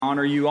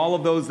Honor you, all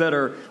of those that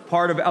are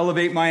part of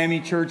Elevate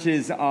Miami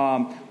Church's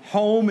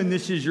home, and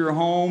this is your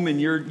home, and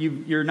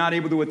you're not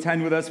able to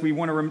attend with us. We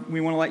want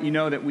to let you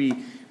know that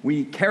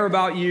we care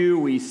about you,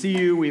 we see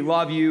you, we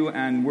love you,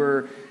 and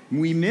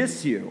we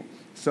miss you.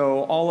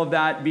 So all of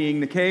that being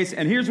the case,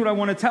 and here's what I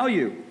want to tell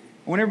you.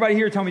 I want everybody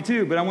here to tell me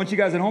too, but I want you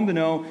guys at home to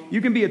know you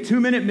can be a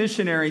 2-minute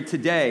missionary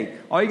today.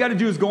 All you got to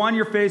do is go on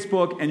your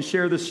Facebook and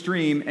share the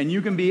stream, and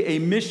you can be a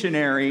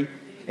missionary.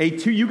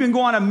 You can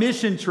go on a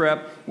mission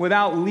trip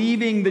without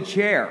leaving the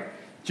chair.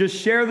 Just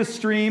share the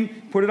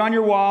stream, put it on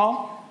your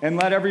wall, and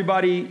let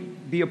everybody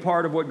be a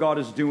part of what God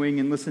is doing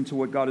and listen to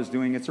what God is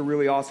doing. It's a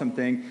really awesome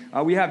thing.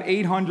 We have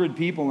 800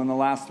 people in the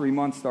last 3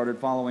 months started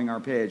following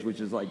our page, which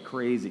is like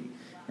crazy.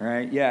 All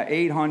right? Yeah,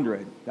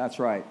 800. That's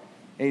right.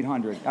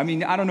 800. I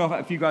mean, I don't know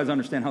if you guys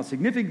understand how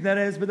significant that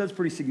is, but that's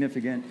pretty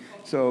significant.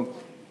 So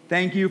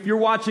thank you. If you're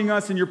watching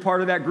us and you're part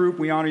of that group,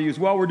 we honor you as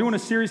well. We're doing a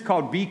series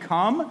called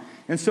Become.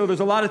 And so there's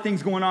a lot of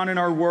things going on in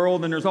our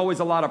world, and there's always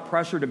a lot of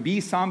pressure to be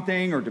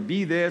something or to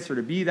be this or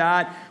to be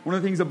that. One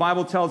of the things the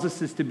Bible tells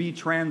us is to be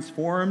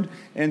transformed.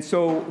 And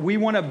so we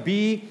want to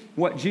be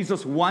what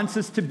Jesus wants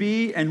us to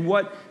be, and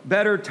what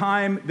better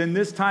time than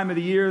this time of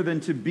the year than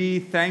to be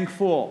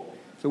thankful.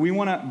 So we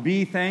want to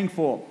be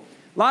thankful.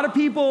 A lot of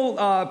people,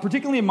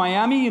 particularly in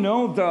Miami,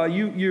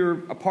 you're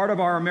a part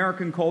of our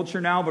American culture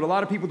now, but a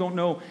lot of people don't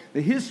know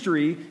the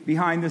history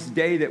behind this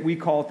day that we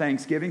call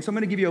Thanksgiving. So I'm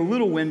going to give you a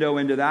little window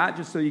into that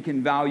just so you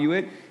can value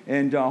it.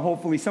 And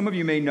hopefully some of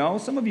you may know,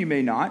 some of you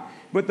may not.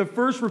 But the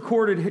first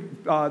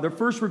recorded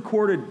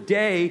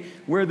day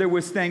where there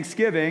was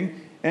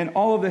Thanksgiving, and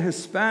all of the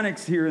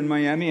Hispanics here in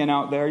Miami and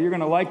out there, you're going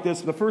to like this.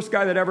 The first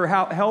guy that ever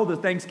held a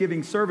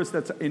Thanksgiving service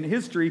that's in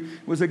history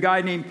was a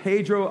guy named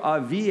Pedro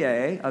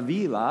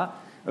Avila.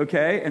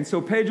 Okay, and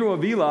so Pedro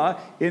Avila,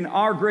 in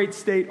our great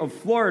state of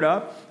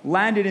Florida,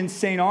 landed in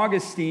St.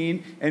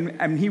 Augustine,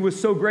 and he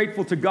was so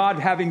grateful to God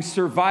having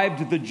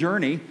survived the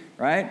journey,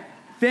 right?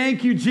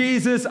 Thank you,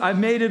 Jesus, I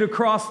made it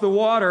across the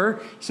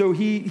water. So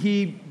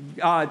he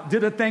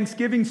did a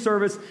Thanksgiving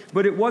service,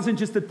 but it wasn't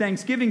just a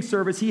Thanksgiving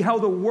service. He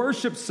held a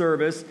worship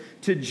service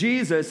to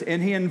Jesus,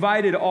 and he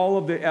invited all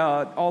of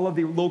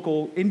the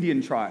local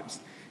Indian tribes.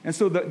 And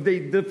so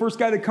the first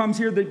guy that comes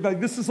here,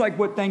 this is like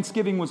what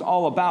Thanksgiving was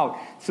all about.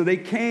 So they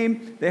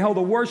came, they held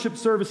a worship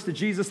service to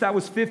Jesus. That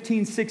was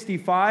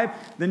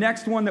 1565. The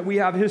next one that we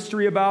have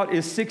history about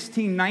is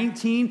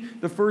 1619,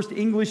 the first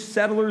English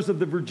settlers of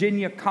the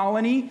Virginia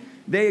colony.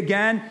 They,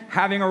 again,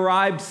 having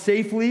arrived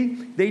safely,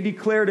 they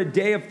declared a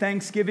day of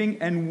thanksgiving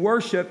and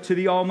worship to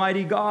the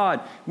Almighty God,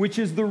 which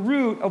is the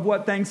root of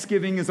what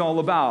Thanksgiving is all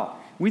about.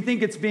 We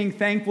think it's being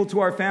thankful to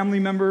our family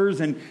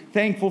members and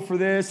thankful for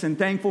this and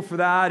thankful for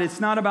that. It's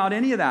not about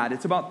any of that.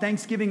 It's about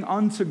thanksgiving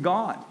unto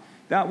God.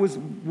 That was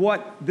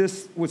what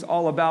this was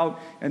all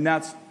about, and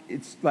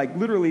it's like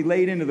literally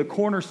laid into the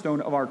cornerstone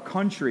of our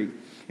country.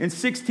 In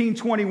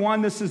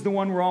 1621, this is the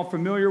one we're all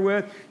familiar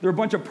with. There are a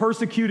bunch of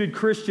persecuted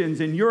Christians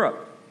in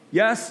Europe.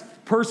 Yes,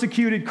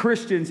 persecuted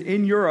Christians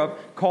in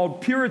Europe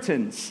called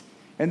Puritans.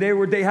 And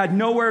they had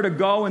nowhere to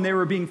go, and they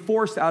were being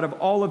forced out of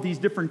all of these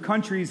different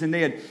countries, and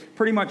they had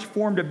pretty much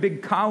formed a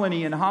big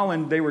colony in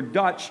Holland. They were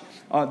Dutch,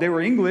 they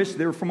were English,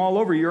 they were from all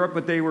over Europe,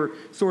 but they were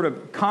sort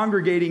of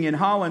congregating in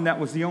Holland.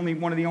 That was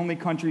one of the only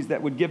countries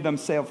that would give them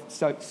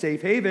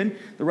safe haven.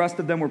 The rest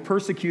of them were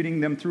persecuting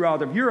them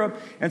throughout of Europe.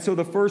 And so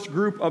the first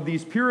group of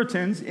these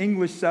Puritans,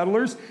 English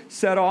settlers,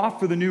 set off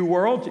for the New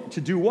World to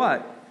do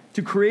what?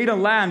 To create a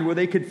land where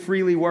they could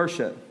freely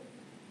worship.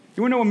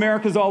 You want to know what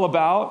America's all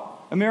about?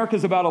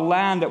 America's about a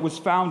land that was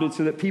founded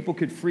so that people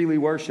could freely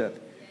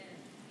worship.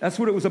 That's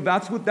what it was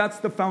about. That's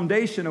the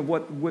foundation of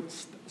what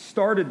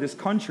started this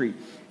country.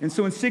 And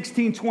so in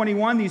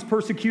 1621, these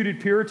persecuted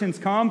Puritans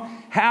come.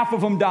 Half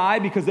of them die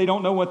because they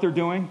don't know what they're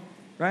doing,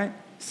 right?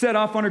 Set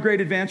off on a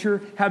great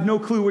adventure, have no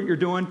clue what you're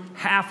doing.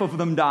 Half of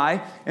them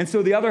die. And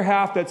so the other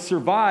half that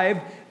survived,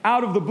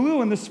 out of the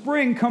blue in the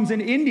spring comes an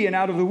Indian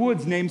out of the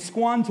woods named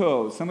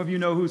Squanto. Some of you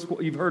know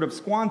you've heard of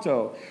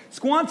Squanto.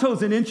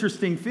 Squanto's an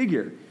interesting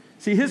figure.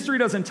 See, history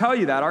doesn't tell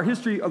you that. Our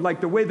history,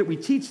 like the way that we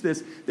teach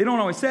this, they don't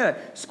always say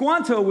that.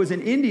 Squanto was an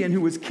Indian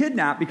who was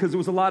kidnapped because there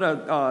was a lot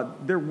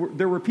of, there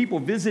were people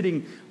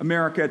visiting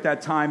America at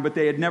that time, but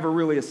they had never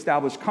really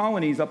established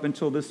colonies up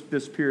until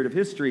this period of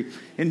history.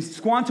 And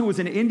Squanto was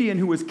an Indian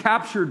who was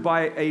captured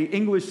by an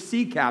English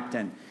sea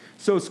captain.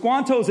 So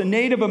Squanto's a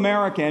Native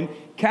American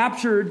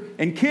captured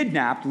and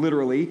kidnapped,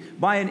 literally,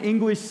 by an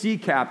English sea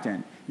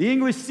captain. The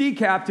English sea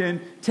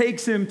captain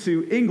takes him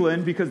to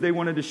England because they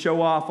wanted to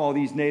show off all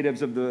these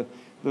natives of the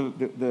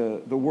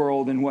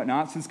world and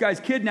whatnot. So this guy's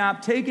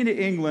kidnapped, taken to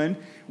England.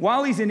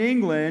 While he's in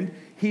England,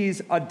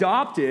 he's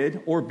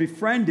adopted or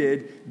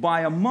befriended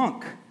by a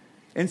monk.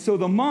 And so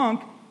the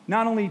monk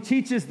not only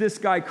teaches this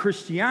guy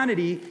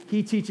Christianity,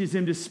 he teaches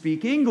him to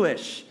speak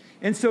English.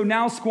 And so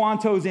now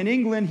Squanto's in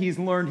England.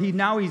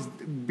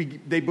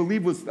 They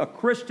believe was a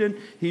Christian.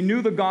 He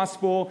knew the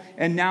gospel,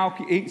 and now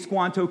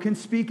Squanto can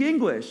speak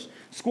English.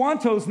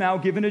 Squanto's now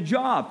given a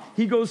job.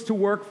 He goes to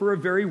work for a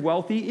very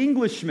wealthy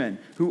Englishman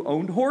who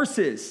owned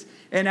horses.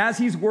 And as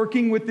he's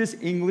working with this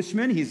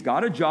Englishman, he's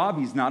got a job.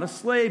 He's not a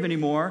slave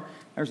anymore.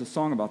 There's a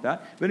song about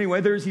that. But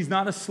anyway, he's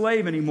not a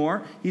slave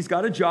anymore. He's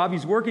got a job.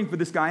 He's working for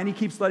this guy, and he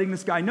keeps letting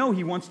this guy know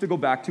he wants to go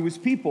back to his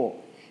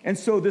people. And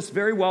so this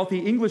very wealthy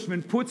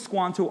Englishman puts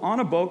Squanto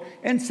on a boat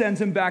and sends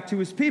him back to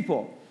his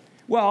people.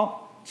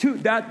 Well,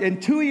 2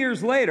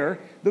 years later,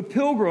 the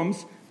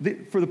Pilgrims,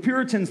 for the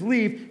Puritans,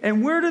 leave,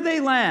 and where do they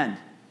land?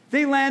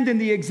 They land in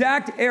the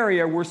exact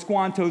area where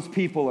Squanto's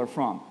people are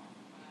from.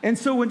 And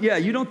so,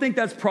 you don't think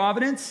that's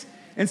providence?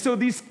 And so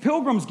these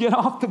Pilgrims get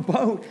off the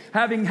boat,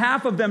 having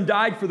half of them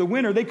died for the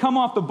winter. They come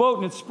off the boat,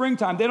 and it's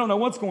springtime. They don't know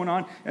what's going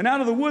on. And out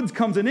of the woods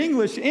comes an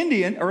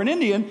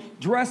Indian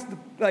dressed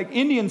like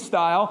Indian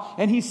style,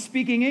 and he's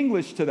speaking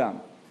English to them.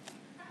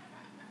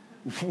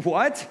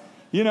 What?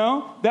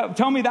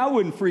 Tell me that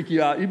wouldn't freak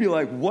you out. You'd be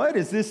like, what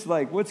is this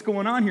like? What's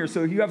going on here?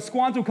 So you have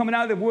Squanto coming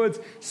out of the woods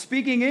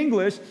speaking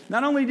English.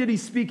 Not only did he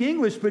speak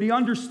English, but he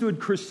understood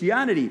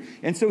Christianity.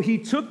 And so he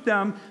took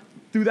them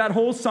through that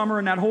whole summer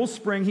and that whole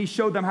spring. He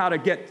showed them how to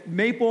get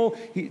maple,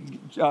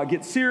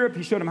 get syrup.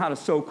 He showed them how to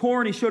sow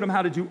corn. He showed them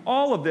how to do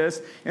all of this.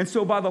 And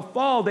so by the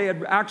fall, they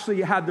had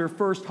actually had their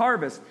first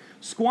harvest.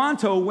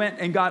 Squanto went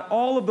and got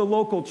all of the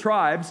local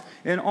tribes,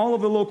 and all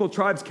of the local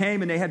tribes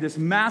came, and they had this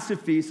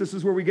massive feast. This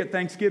is where we get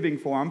Thanksgiving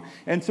from.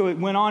 And so it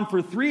went on for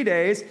 3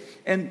 days,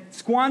 and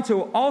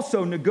Squanto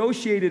also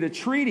negotiated a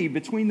treaty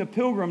between the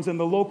Pilgrims and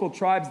the local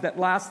tribes that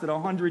lasted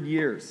 100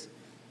 years.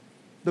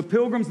 The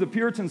Pilgrims, the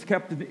Puritans,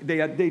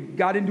 they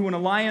got into an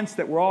alliance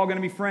that we're all going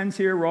to be friends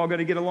here. We're all going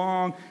to get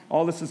along.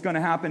 All this is going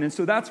to happen. And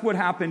so that's what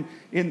happened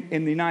in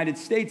the United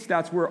States.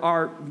 That's where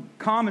our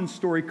common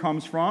story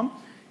comes from.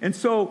 And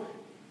so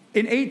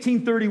in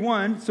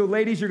 1831, so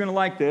ladies, you're going to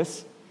like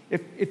this.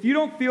 If you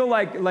don't feel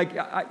like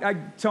I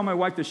tell my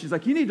wife this, she's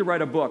like, you need to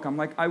write a book. I'm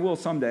like, I will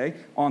someday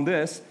on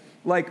this,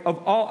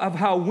 of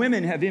how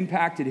women have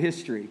impacted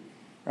history.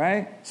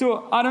 Right?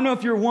 So I don't know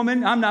if you're a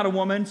woman. I'm not a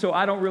woman, so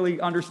I don't really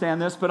understand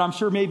this, but I'm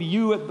sure maybe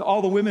you,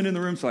 all the women in the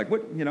room, like,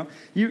 what,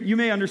 you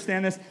may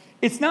understand this.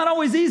 It's not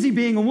always easy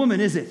being a woman,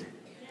 is it?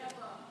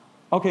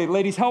 Okay,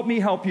 ladies, help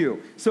me help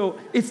you. So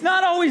it's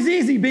not always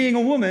easy being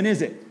a woman,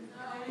 is it?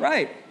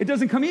 Right. It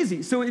doesn't come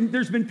easy. So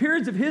there's been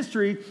periods of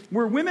history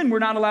where women were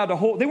not allowed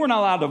to they were not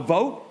allowed to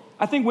vote.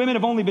 I think women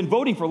have only been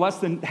voting for less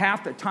than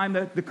half the time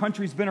that the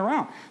country's been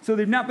around. So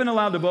they've not been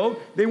allowed to vote.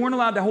 They weren't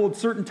allowed to hold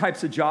certain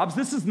types of jobs.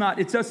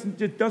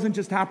 It doesn't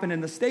just happen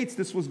in the States.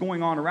 This was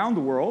going on around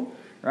the world,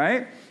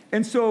 right?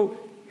 And so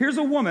here's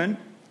a woman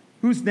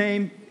whose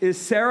name is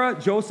Sarah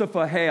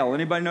Josepha Hale.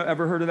 Anybody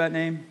ever heard of that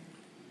name?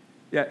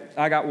 Yeah,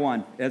 I got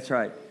one. That's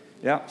right.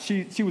 Yeah,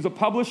 she was a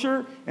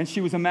publisher, and she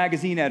was a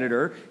magazine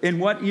editor. In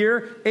what year?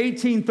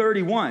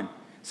 1831.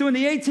 So in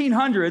the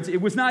 1800s, it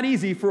was not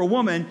easy for a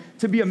woman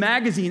to be a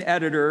magazine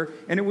editor,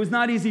 and it was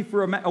not easy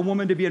for a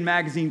woman to be a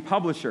magazine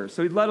publisher.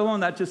 So let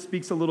alone that just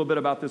speaks a little bit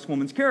about this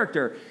woman's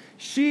character.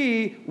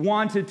 She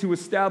wanted to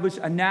establish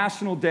a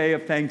national day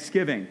of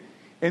Thanksgiving.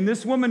 And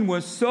this woman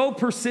was so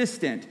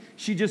persistent,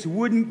 she just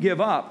wouldn't give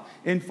up.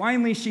 And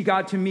finally, she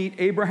got to meet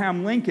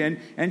Abraham Lincoln,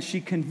 and she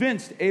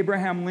convinced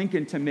Abraham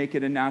Lincoln to make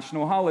it a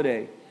national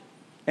holiday.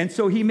 And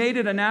so he made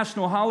it a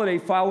national holiday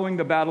following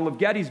the Battle of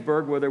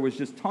Gettysburg, where there was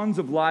just tons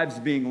of lives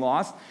being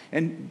lost.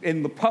 And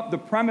the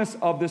premise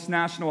of this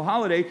national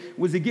holiday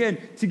was, again,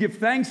 to give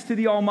thanks to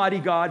the Almighty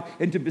God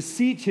and to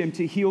beseech Him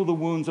to heal the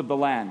wounds of the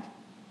land.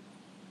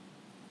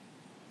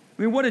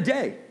 I mean, what a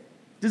day.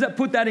 Does that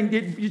put that in?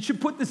 You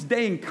should put this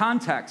day in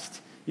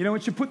context.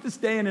 It should put this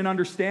day in an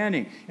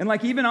understanding. And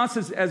even us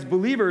as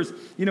believers,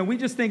 we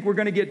just think we're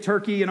going to get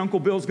turkey and Uncle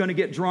Bill's going to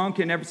get drunk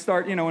and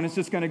start, and it's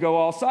just going to go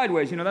all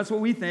sideways. That's what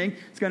we think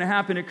is going to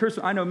happen at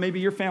Christmas. I know maybe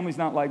your family's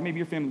not like,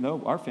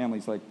 no, our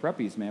family's like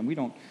preppies,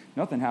 man.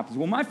 Nothing happens.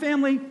 Well, my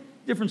family,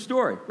 different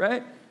story,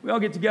 right? We all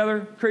get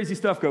together, crazy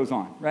stuff goes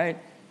on, right?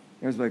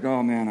 There's like,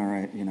 oh man, all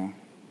right,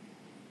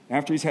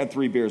 After he's had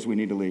 3 beers, we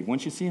need to leave.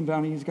 Once you see him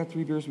down, he's got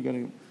 3 beers, we got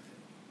to...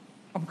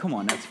 Oh, come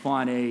on, that's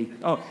funny.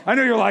 Oh, I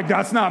know you're like,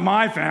 that's not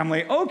my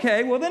family.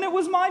 Okay, well, then it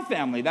was my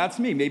family. That's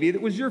me. Maybe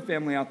it was your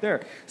family out there.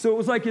 So it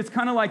was like, it's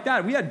kind of like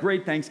that. We had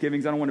great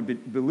Thanksgivings. I don't want to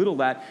belittle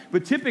that.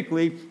 But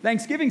typically,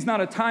 Thanksgiving's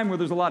not a time where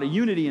there's a lot of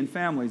unity in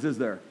families, is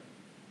there?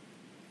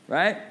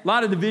 Right? A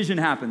lot of division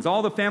happens.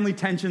 All the family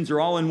tensions are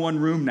all in one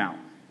room now,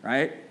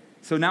 right?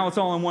 So now it's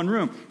all in one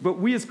room. But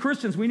we as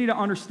Christians, we need to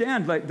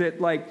understand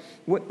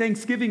what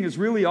Thanksgiving is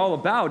really all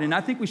about. And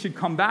I think we should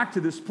come back to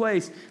this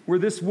place where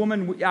this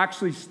woman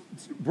actually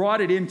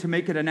brought it in to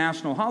make it a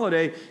national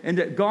holiday, and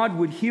that God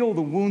would heal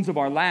the wounds of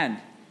our land.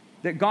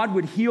 That God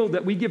would heal,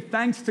 that we give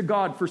thanks to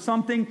God for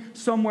something,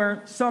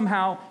 somewhere,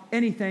 somehow,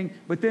 anything,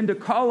 but then to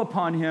call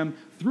upon Him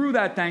through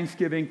that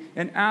Thanksgiving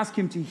and ask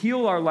Him to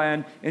heal our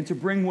land and to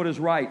bring what is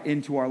right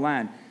into our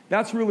land.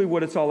 That's really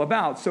what it's all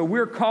about. So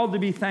we're called to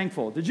be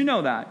thankful. Did you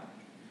know that?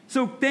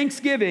 So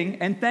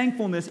thanksgiving and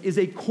thankfulness is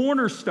a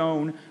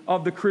cornerstone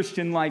of the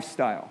Christian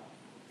lifestyle.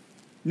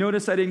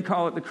 Notice I didn't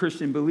call it the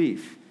Christian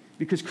belief,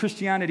 because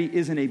Christianity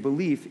isn't a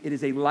belief, it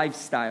is a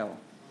lifestyle,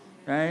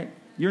 right?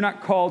 You're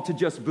not called to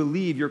just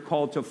believe, you're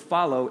called to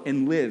follow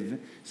and live.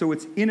 So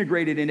it's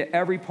integrated into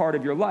every part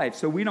of your life.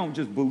 So we don't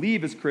just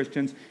believe as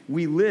Christians,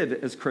 we live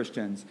as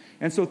Christians.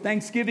 And so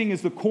Thanksgiving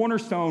is the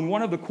cornerstone,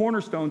 one of the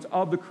cornerstones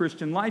of the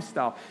Christian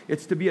lifestyle.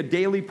 It's to be a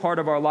daily part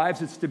of our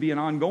lives. It's to be an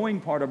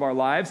ongoing part of our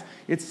lives.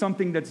 It's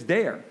something that's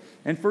there.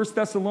 And 1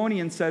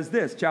 Thessalonians says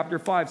this, chapter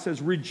 5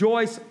 says,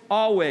 rejoice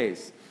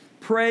always,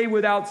 pray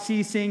without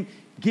ceasing,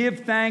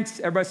 give thanks,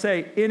 everybody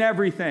say, in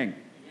everything.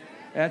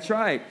 That's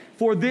right.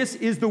 For this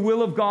is the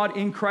will of God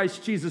in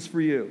Christ Jesus for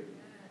you.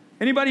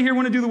 Anybody here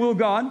want to do the will of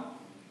God?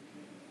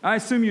 I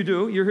assume you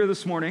do. You're here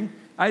this morning.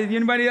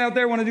 Anybody out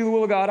there want to do the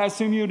will of God? I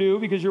assume you do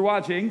because you're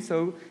watching,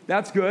 so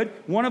that's good.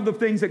 One of the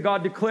things that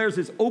God declares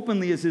as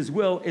openly as his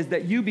will is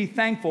that you be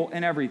thankful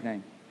in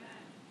everything.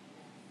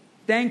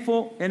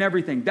 Thankful in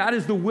everything. That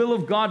is the will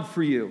of God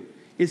for you,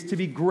 is to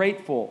be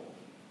grateful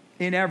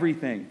in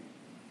everything.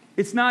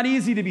 It's not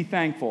easy to be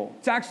thankful.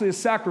 It's actually a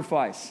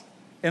sacrifice.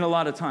 In a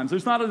lot of times.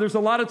 There's a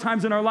lot of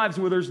times in our lives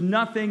where there's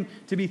nothing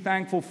to be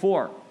thankful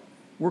for.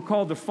 We're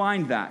called to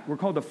find that. We're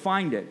called to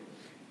find it.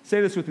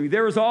 Say this with me.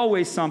 There is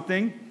always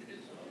something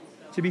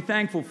to be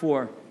thankful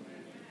for.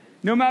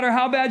 No matter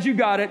how bad you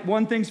got it,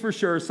 one thing's for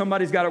sure,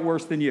 somebody's got it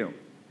worse than you.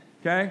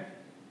 Okay?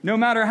 No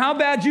matter how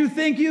bad you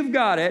think you've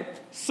got it,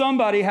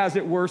 somebody has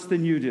it worse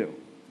than you do.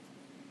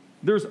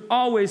 There's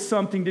always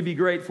something to be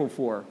grateful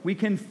for. We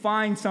can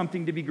find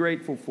something to be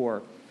grateful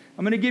for.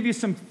 I'm going to give you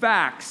some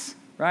facts.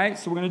 Right?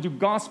 So we're going to do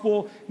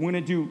gospel, we're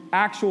going to do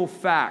actual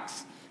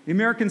facts. The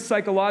American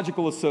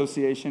Psychological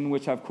Association,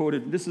 which I've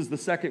quoted, this is the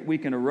second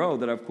week in a row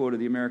that I've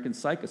quoted the American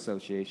Psych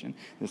Association.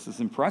 This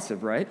is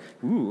impressive, right?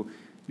 Ooh,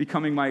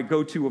 becoming my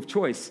go-to of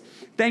choice.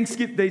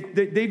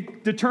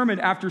 They've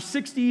determined after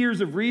 60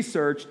 years of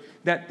research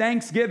that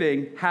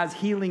Thanksgiving has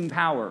healing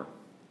power.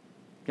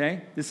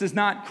 Okay? This is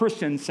not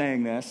Christians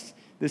saying this.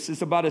 This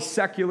is about as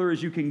secular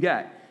as you can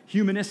get.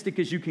 Humanistic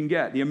as you can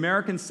get. The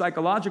American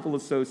Psychological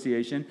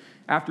Association,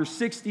 after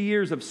 60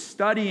 years of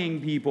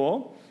studying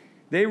people,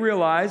 they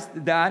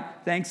realized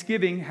that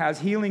Thanksgiving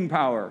has healing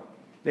power.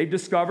 They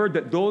discovered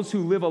that those who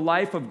live a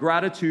life of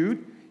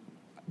gratitude,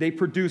 they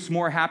produce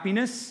more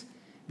happiness,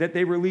 that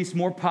they release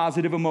more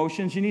positive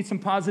emotions. You need some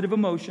positive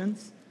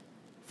emotions.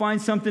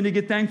 Find something to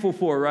get thankful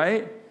for,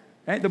 right?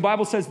 The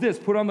Bible says this,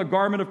 put on the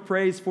garment of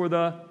praise for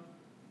the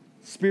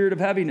spirit of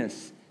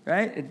heaviness.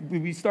 Right?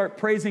 We start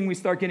praising, we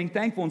start getting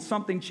thankful, and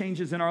something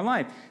changes in our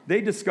life. They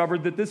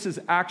discovered that this is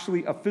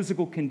actually a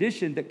physical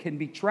condition that can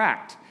be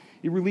tracked.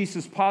 It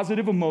releases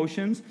positive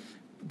emotions.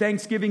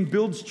 Thanksgiving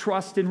builds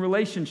trust in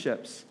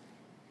relationships.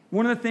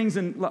 One of the things,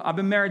 and I've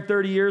been married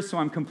 30 years, so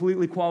I'm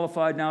completely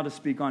qualified now to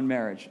speak on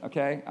marriage,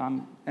 okay?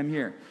 I'm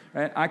here,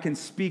 right? I can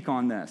speak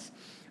on this.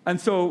 And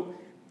so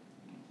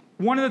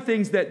one of the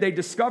things that they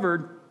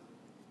discovered,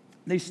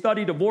 they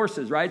study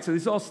divorces, right? So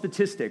these are all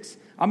statistics.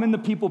 I'm in the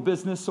people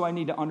business, so I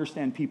need to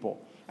understand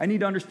people. I need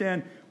to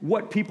understand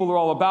what people are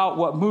all about,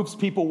 what moves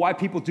people, why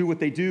people do what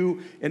they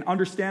do, and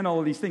understand all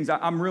of these things.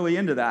 I'm really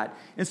into that.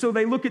 And so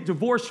they look at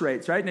divorce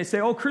rates, right? And they say,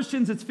 oh,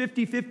 Christians, it's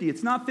 50-50.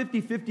 It's not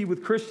 50-50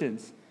 with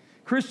Christians.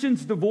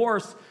 Christians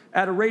divorce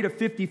at a rate of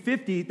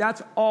 50-50.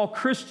 That's all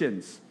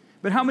Christians.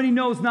 But how many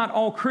knows not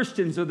all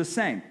Christians are the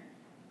same?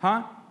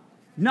 Huh?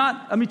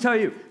 Let me tell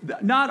you,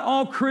 not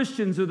all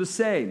Christians are the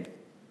same.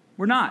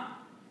 We're not.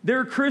 There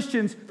are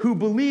Christians who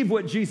believe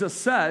what Jesus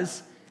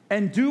says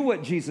and do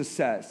what Jesus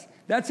says.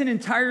 That's an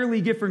entirely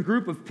different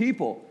group of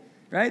people,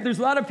 right? There's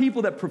a lot of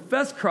people that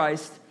profess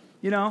Christ,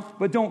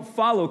 but don't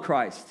follow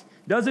Christ.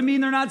 Doesn't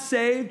mean they're not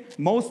saved.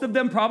 Most of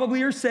them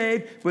probably are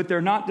saved, but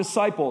they're not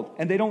discipled,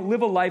 and they don't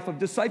live a life of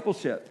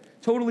discipleship.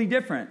 Totally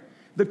different.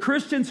 The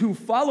Christians who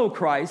follow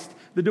Christ,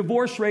 the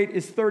divorce rate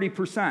is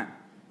 30%.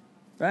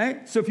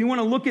 Right? So if you want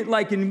to look at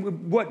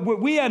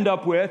what we end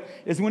up with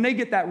is when they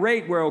get that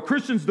rate where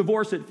Christians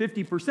divorce at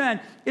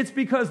 50%, it's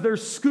because they're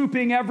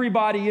scooping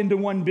everybody into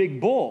one big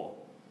bowl.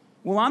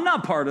 Well, I'm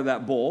not part of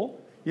that bowl.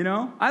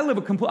 I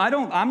live I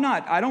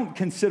don't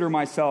consider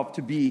myself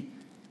to be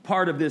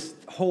part of this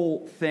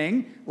whole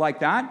thing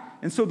like that.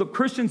 And so the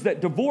Christians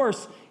that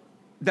divorce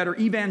that are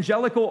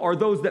evangelical are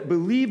those that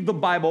believe the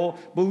Bible,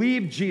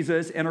 believe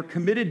Jesus, and are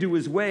committed to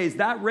his ways.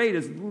 That rate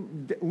is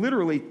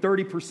literally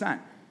 30%.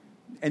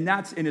 And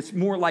it's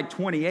more like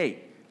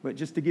 28. But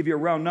just to give you a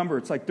round number,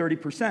 it's like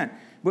 30%.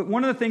 But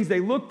one of the things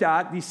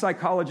these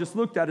psychologists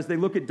looked at, is they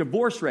look at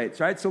divorce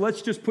rates, right? So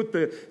let's just put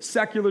the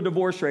secular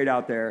divorce rate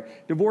out there.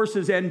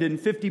 Divorces end in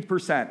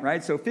 50%,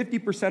 right? So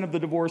 50% of the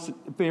divorce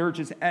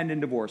marriages end in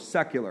divorce,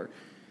 secular.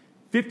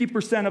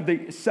 50% of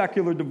the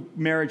secular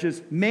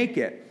marriages make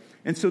it.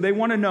 And so they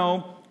want to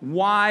know,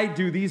 why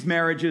do these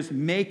marriages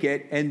make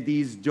it and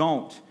these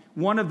don't?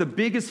 One of the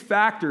biggest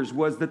factors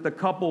was that the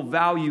couple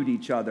valued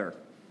each other.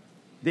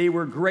 They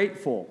were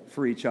grateful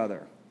for each other.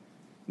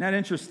 Isn't that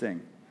interesting?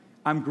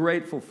 I'm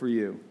grateful for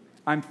you.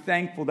 I'm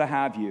thankful to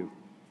have you.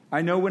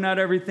 I know when not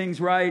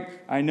everything's right.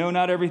 I know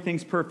not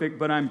everything's perfect,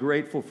 but I'm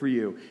grateful for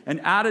you. An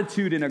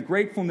attitude and a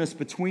gratefulness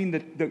between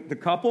the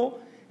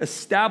couple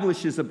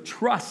establishes a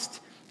trust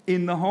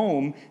in the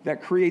home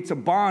that creates a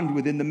bond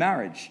within the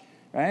marriage,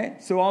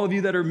 right? So all of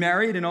you that are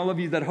married and all of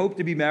you that hope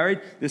to be married,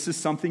 this is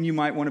something you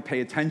might want to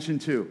pay attention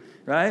to,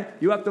 right?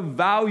 You have to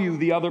value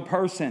the other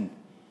person.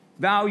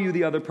 Value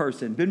the other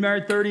person. Been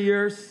married 30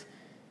 years.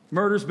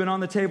 Murder's been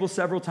on the table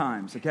several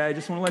times, okay? I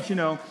just want to let you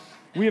know,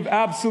 we have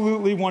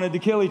absolutely wanted to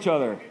kill each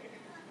other.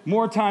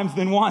 More times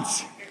than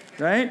once,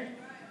 right?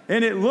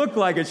 And it looked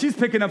like it. She's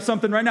picking up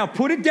something right now.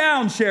 Put it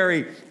down,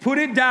 Sherry. Put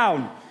it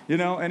down.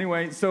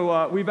 Anyway,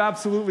 so we've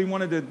absolutely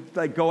wanted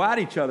to go at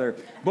each other.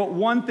 But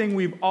one thing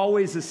we've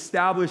always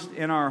established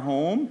in our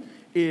home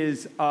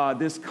is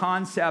this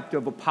concept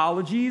of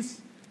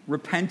apologies,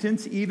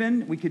 repentance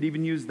even. We could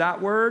even use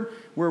that word,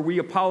 where we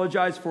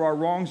apologize for our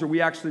wrongs or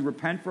we actually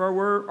repent for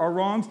our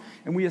wrongs.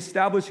 And we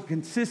establish a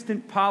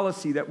consistent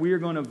policy that we are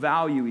going to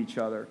value each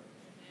other.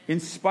 In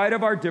spite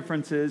of our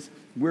differences,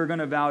 we're going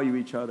to value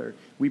each other.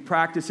 We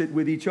practice it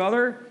with each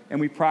other, and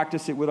we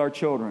practice it with our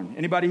children.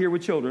 Anybody here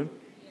with children?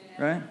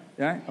 Yeah. Right?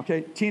 Yeah?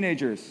 Okay,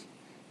 teenagers.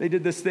 They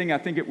did this thing, I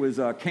think it was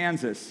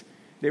Kansas.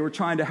 They were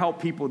trying to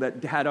help people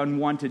that had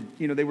unwanted,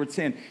 they were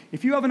saying,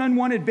 if you have an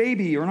unwanted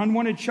baby or an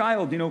unwanted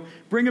child,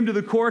 bring them to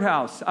the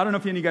courthouse. I don't know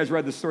if any of you guys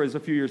read the stories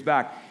a few years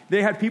back.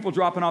 They had people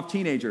dropping off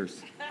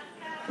teenagers.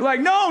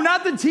 Like, no,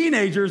 not the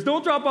teenagers.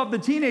 Don't drop off the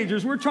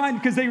teenagers.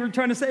 Because they were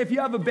trying to say, if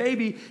you have a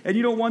baby and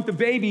you don't want the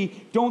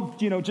baby, don't,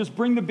 just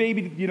bring the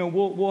baby,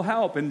 we'll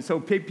help. And so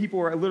people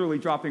are literally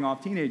dropping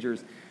off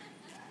teenagers.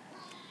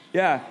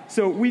 Yeah,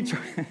 so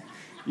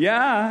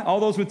yeah, all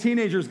those with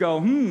teenagers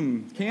go,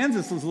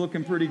 Kansas is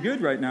looking pretty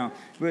good right now.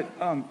 But,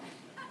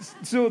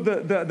 so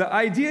the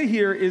idea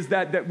here is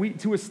that we,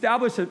 to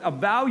establish a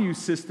value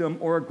system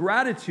or a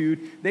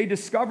gratitude, they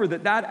discover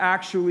that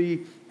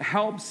actually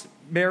helps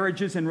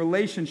marriages and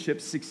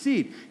relationships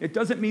succeed. It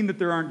doesn't mean that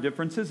there aren't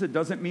differences. It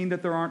doesn't mean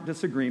that there aren't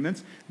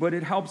disagreements, but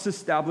it helps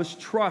establish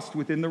trust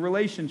within the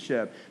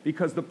relationship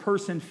because the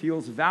person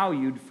feels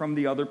valued from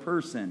the other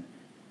person.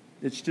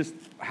 That's just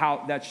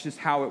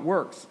how it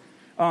works.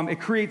 It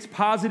creates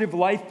positive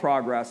life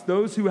progress.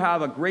 Those who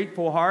have a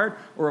grateful heart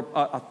or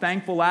a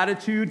thankful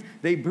attitude,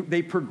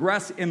 they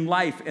progress in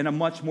life in a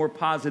much more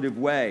positive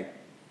way.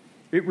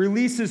 It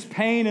releases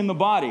pain in the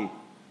body.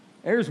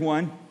 There's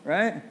one,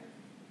 right?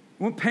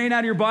 Want pain out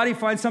of your body?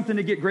 Find something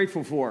to get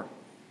grateful for.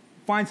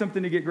 Find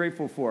something to get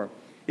grateful for.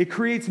 It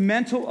creates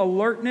mental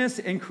alertness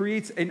and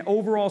creates an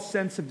overall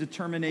sense of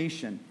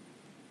determination.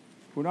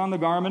 Put on the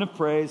garment of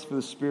praise for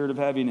the spirit of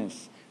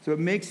heaviness. So it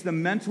makes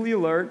them mentally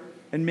alert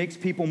and makes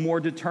people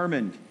more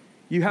determined.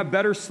 You have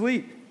better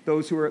sleep,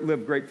 those who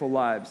live grateful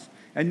lives.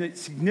 And it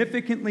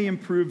significantly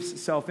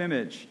improves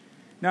self-image.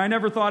 Now, I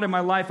never thought in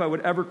my life I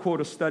would ever quote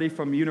a study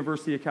from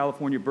University of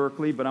California,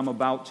 Berkeley, but I'm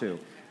about to,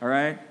 all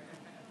right?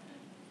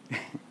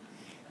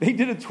 They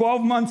did a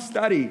 12-month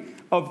study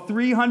of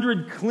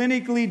 300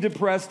 clinically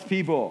depressed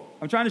people.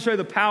 I'm trying to show you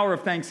the power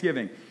of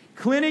Thanksgiving.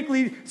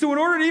 Clinically, so in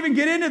order to even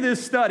get into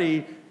this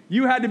study,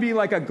 you had to be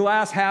like a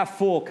glass half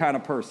full kind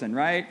of person,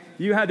 right?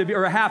 You had to be,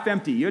 or a half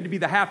empty. You had to be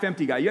the half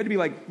empty guy. You had to be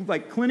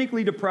like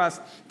clinically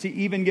depressed to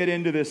even get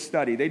into this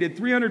study. They did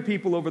 300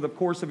 people over the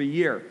course of a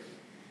year.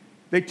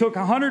 They took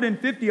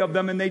 150 of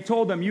them and they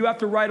told them, you have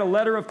to write a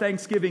letter of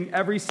thanksgiving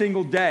every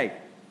single day.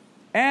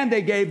 And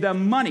they gave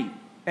them money.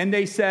 And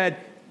they said,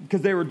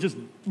 because they were just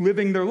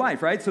living their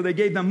life, right? So they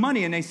gave them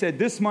money and they said,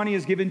 this money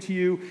is given to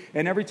you,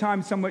 and every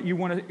time you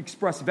want to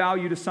express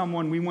value to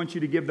someone, we want you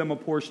to give them a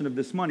portion of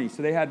this money.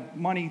 So they had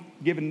money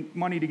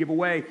to give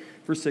away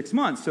for 6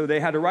 months. So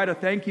they had to write a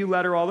thank you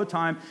letter all the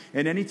time,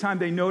 and anytime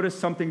they noticed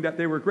something that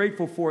they were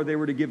grateful for, they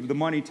were to give the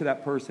money to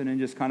that person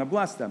and just kind of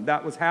bless them.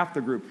 That was half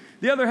the group.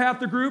 The other half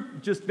the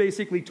group just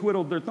basically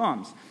twiddled their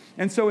thumbs.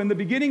 And so in the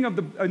beginning of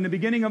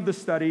the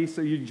study,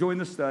 so you join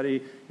the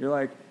study, you're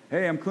like,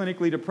 hey, I'm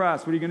clinically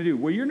depressed. What are you going to do?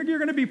 Well, you're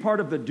going to be part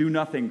of the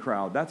do-nothing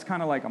crowd. That's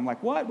kind of like, I'm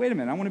like, what? Wait a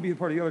minute. I want to be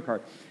part of the other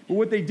crowd. But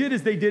what they did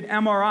is they did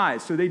MRIs.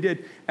 So they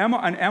did an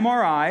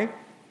MRI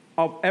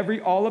of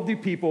all of the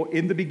people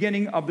in the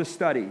beginning of the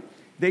study.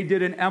 They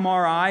did an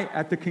MRI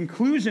at the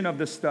conclusion of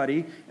the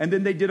study, and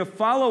then they did a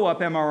follow-up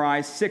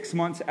MRI 6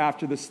 months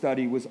after the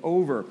study was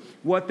over.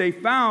 What they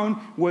found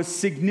was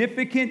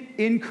significant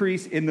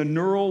increase in the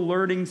neural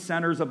learning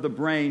centers of the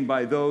brain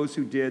by those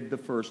who did the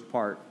first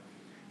part.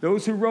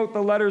 Those who wrote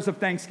the letters of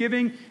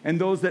thanksgiving and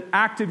those that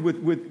acted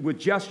with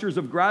gestures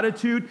of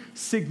gratitude,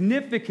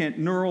 significant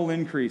neural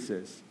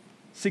increases.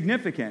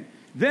 Significant.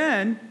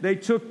 Then they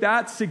took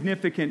that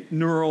significant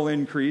neural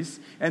increase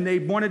and they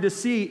wanted to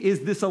see,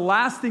 is this a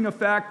lasting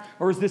effect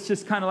or is this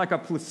just kind of like a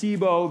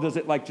placebo? Does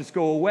it just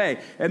go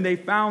away? And they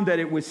found that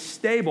it was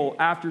stable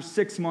after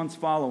 6 months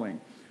following.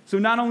 So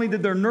not only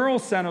did their neural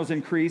centers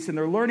increase and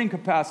their learning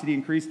capacity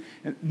increase,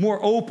 and more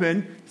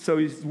open,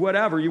 so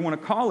whatever you want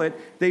to call it,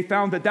 they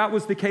found that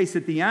was the case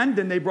at the end,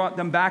 and they brought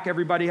them back.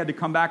 Everybody had to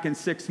come back in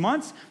 6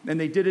 months, and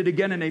they did it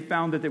again, and they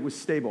found that it was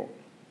stable.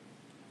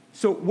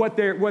 So what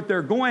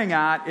they're going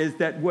at is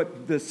that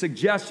what the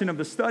suggestion of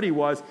the study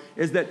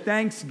is that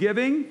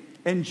thanksgiving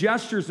and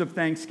gestures of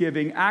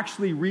thanksgiving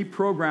actually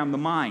reprogram the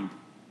mind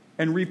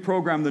and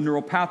reprogram the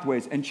neural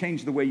pathways and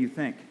change the way you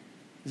think.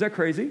 Is that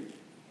crazy?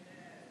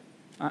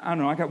 I don't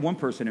know. I got one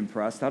person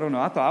impressed. I don't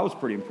know. I thought I was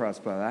pretty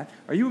impressed by that.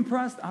 Are you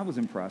impressed? I was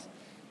impressed.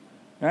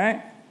 All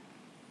right?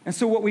 And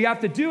so what we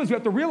have to do is we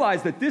have to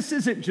realize that this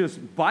isn't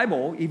just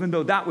Bible, even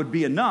though that would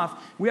be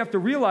enough. We have to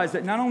realize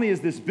that not only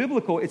is this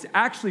biblical, it's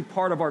actually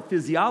part of our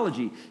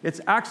physiology.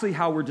 It's actually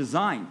how we're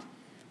designed.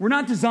 We're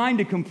not designed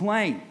to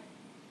complain,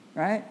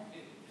 right?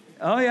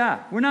 Oh,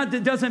 yeah.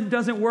 It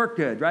doesn't work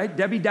good, right?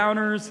 Debbie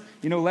Downers,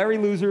 Larry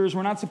Losers.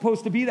 We're not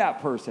supposed to be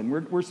that person.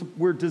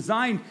 We're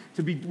designed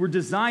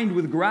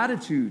with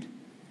gratitude.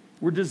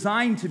 We're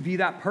designed to be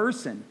that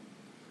person.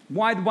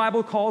 Why the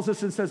Bible calls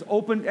us and says,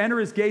 enter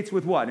his gates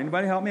with what?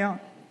 Anybody help me out?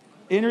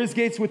 Enter his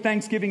gates with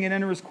thanksgiving and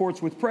enter his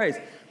courts with praise.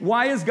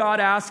 Why is God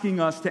asking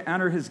us to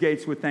enter his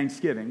gates with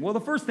thanksgiving? Well, the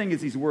first thing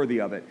is he's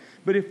worthy of it.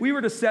 But if we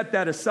were to set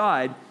that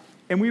aside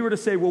and we were to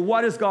say, well,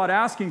 what is God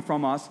asking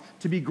from us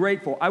to be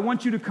grateful? I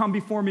want you to come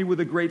before me with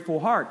a grateful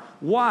heart.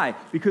 Why?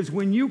 Because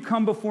when you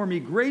come before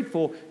me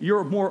grateful,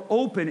 you're more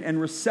open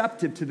and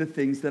receptive to the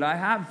things that I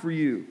have for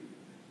you.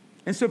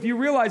 And so if you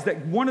realize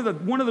that one of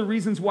the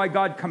reasons why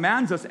God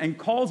commands us and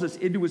calls us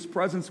into his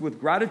presence with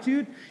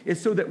gratitude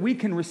is so that we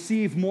can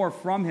receive more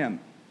from him.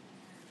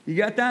 You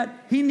get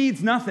that? He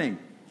needs nothing,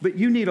 but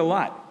you need a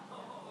lot.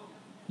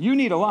 You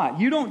need a lot.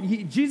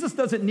 Jesus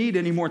doesn't need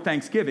any more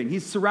thanksgiving.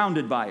 He's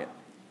surrounded by it,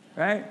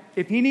 right?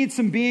 If he needs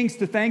some beings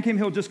to thank him,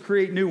 he'll just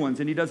create new ones,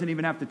 and he doesn't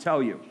even have to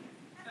tell you.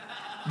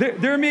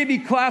 There may be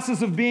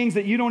classes of beings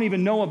that you don't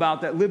even know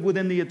about that live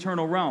within the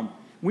eternal realm.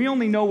 We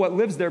only know what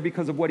lives there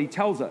because of what he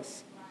tells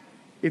us.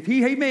 If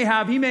he may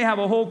have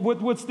a whole,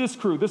 what's this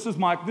crew? This is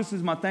my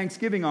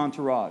Thanksgiving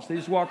entourage. They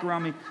just walk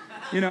around me.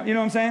 You know what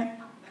I'm saying?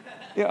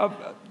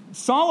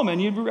 Solomon,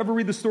 you ever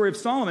read the story of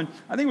Solomon?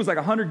 I think it was like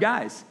 100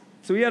 guys.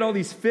 So he had all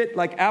these fit,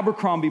 like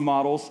Abercrombie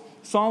models,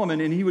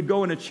 Solomon, and he would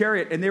go in a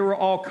chariot, and they were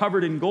all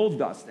covered in gold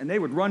dust, and they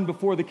would run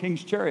before the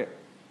king's chariot.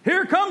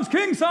 Here comes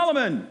King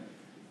Solomon,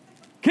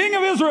 King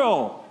of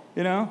Israel.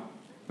 Wouldn't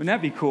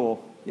that be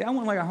cool? Yeah, I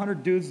want like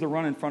 100 dudes to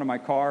run in front of my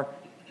car.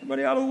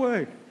 Everybody out of the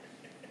way.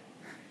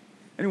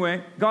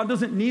 Anyway, God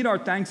doesn't need our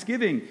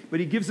thanksgiving,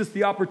 but he gives us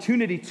the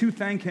opportunity to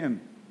thank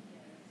him.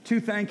 To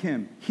thank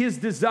him. His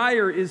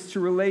desire is to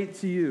relate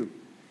to you.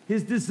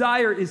 His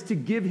desire is to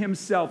give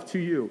himself to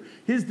you.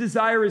 His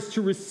desire is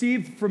to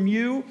receive from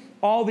you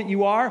all that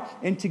you are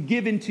and to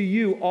give into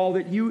you all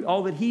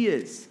that he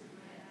is.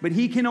 But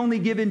he can only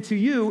give into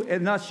you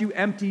unless you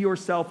empty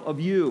yourself of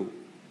you.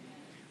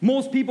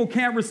 Most people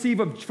can't receive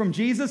from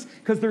Jesus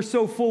because they're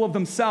so full of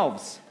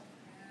themselves.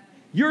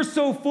 You're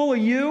so full of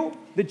you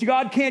that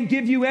God can't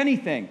give you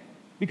anything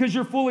because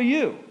you're full of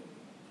you.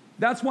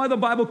 That's why the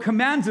Bible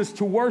commands us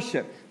to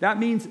worship. That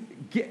means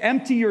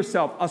empty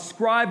yourself,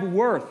 ascribe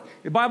worth.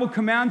 The Bible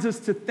commands us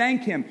to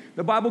thank him.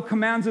 The Bible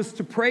commands us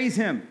to praise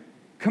him.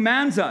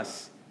 Commands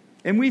us.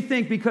 And we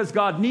think because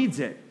God needs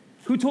it.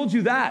 Who told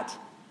you that?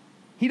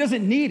 He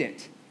doesn't need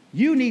it.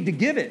 You need to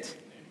give it.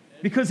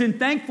 Because in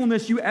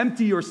thankfulness, you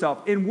empty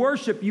yourself. In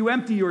worship, you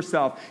empty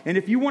yourself. And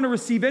if you want to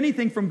receive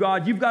anything from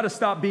God, you've got to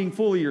stop being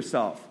full of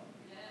yourself.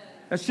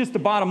 That's just the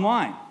bottom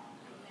line.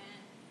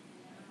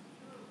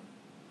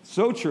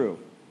 So true.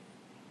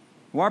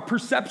 Well, our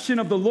perception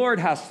of the Lord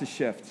has to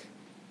shift.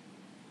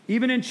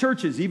 Even in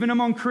churches, even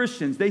among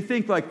Christians, they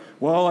think like,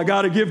 well, I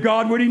got to give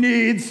God what he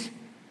needs.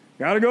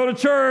 Got to go to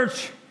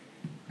church.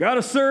 Got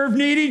to serve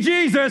needy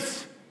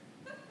Jesus.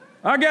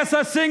 I guess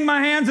I sing my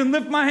hands and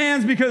lift my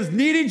hands because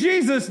needy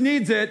Jesus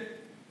needs it.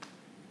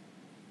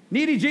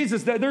 Needy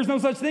Jesus, there's no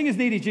such thing as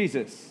needy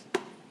Jesus.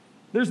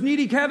 There's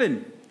needy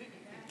Kevin,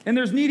 and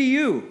there's needy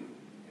you.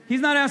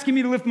 He's not asking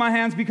me to lift my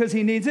hands because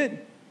he needs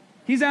it.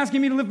 He's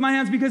asking me to lift my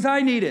hands because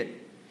I need it.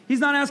 He's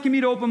not asking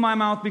me to open my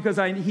mouth because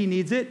he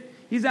needs it.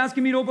 He's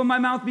asking me to open my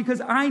mouth because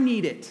I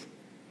need it.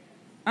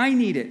 I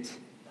need it.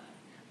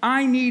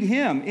 I need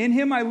him. In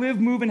him I live,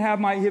 move, and have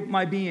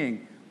my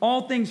being.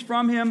 All things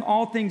from him,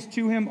 all things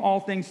to him, all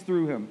things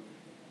through him.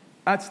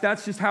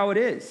 That's just how it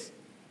is.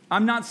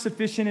 I'm not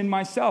sufficient in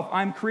myself.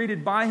 I'm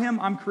created by him.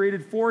 I'm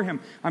created for him.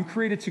 I'm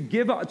created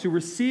to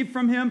receive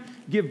from him,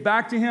 give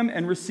back to him,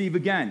 and receive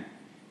again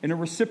in a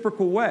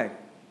reciprocal way.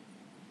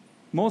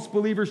 Most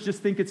believers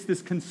just think it's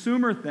this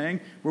consumer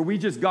thing where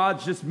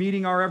God's just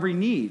meeting our every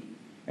need.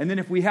 And then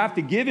if we have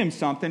to give him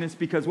something, it's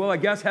because, well, I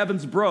guess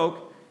heaven's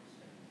broke.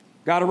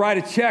 Got to write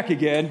a check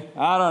again.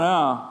 I don't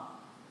know.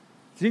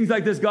 Seems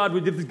like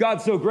if this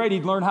God's so great,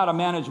 he'd learn how to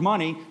manage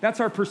money. That's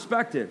our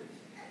perspective.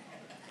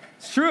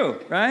 It's true,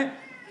 right?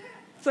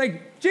 It's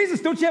like,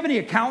 Jesus, don't you have any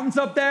accountants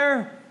up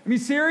there? I mean,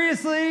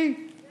 seriously?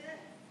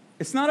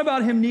 It's not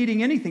about him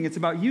needing anything. It's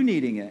about you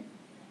needing it.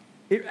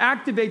 It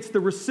activates the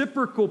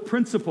reciprocal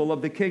principle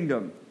of the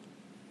kingdom.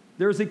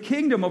 There's a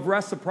kingdom of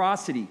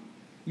reciprocity.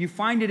 You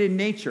find it in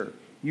nature.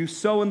 You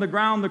sow in the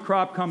ground, the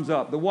crop comes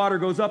up. The water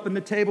goes up in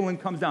the table and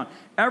comes down.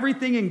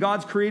 Everything in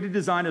God's created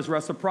design is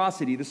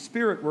reciprocity. The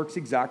Spirit works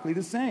exactly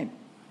the same.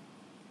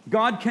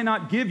 God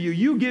cannot give you.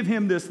 You give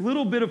him this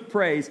little bit of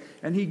praise,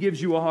 and he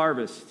gives you a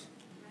harvest.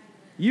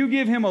 You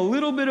give him a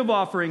little bit of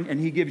offering, and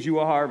he gives you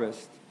a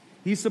harvest.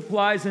 He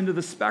supplies into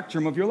the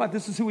spectrum of your life.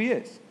 This is who he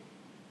is.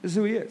 This is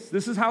who he is.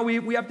 This is how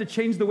we have to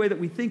change the way that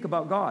we think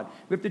about God.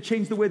 We have to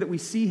change the way that we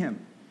see him.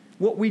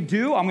 What we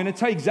do, I'm going to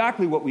tell you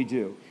exactly what we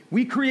do.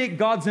 We create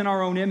gods in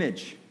our own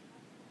image.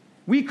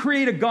 We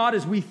create a God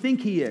as we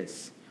think he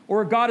is,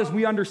 or a God as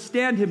we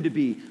understand him to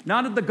be,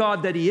 not the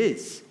God that he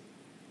is.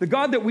 The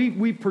God that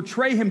we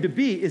portray him to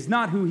be is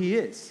not who he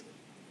is.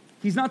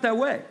 He's not that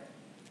way.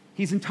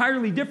 He's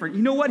entirely different.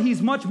 You know what?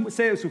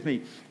 Say this with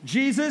me.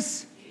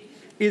 Jesus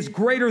is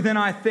greater than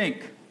I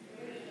think.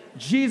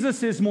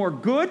 Jesus is more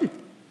good.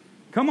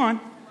 Come on.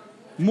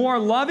 More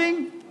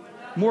loving,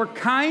 more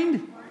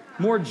kind,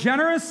 more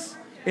generous,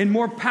 and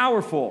more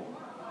powerful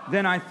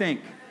than I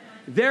think.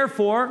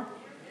 Therefore,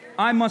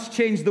 I must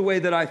change the way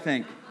that I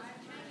think.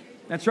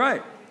 That's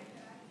right.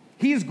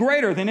 He's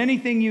greater than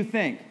anything you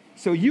think.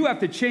 So you have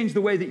to change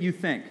the way that you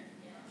think.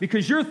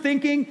 Because your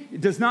thinking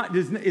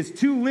is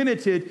too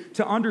limited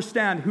to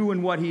understand who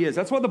and what he is.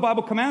 That's what the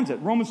Bible commands it.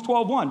 Romans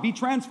 12:1. Be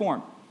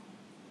transformed.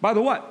 By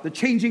the what? The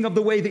changing of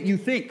the way that you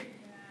think.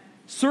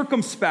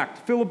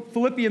 Circumspect.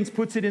 Philippians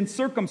puts it in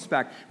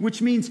circumspect,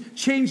 which means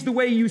change the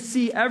way you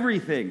see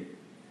everything.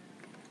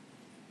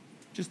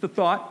 Just a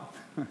thought.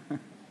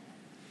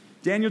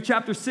 Daniel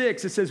chapter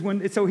 6, it says,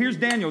 so here's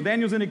Daniel.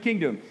 Daniel's in a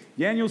kingdom.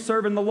 Daniel's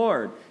serving the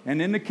Lord. And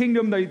in the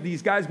kingdom,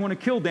 these guys want to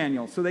kill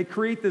Daniel. So they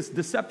create this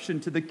deception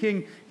to the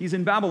king. He's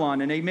in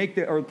Babylon, and they make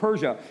or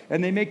Persia.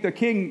 And they make the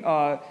king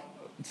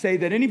say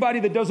that anybody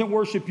that doesn't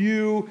worship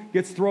you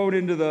gets thrown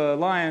into the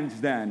lion's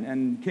den.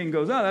 And king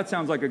goes, oh, that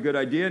sounds like a good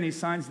idea. And he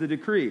signs the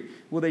decree.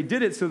 Well, they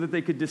did it so that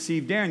they could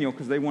deceive Daniel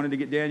because they wanted to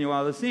get Daniel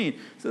out of the scene.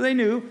 So they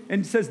knew,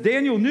 and it says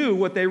Daniel knew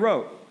what they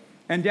wrote.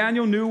 And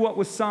Daniel knew what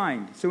was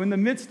signed. So in the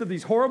midst of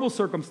these horrible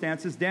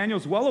circumstances,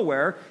 Daniel's well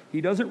aware. He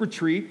doesn't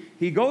retreat.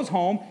 He goes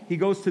home. He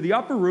goes to the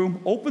upper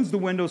room, opens the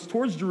windows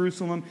towards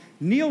Jerusalem,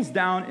 kneels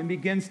down, and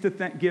begins to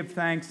give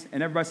thanks.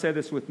 And everybody say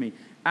this with me.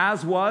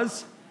 As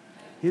was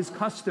his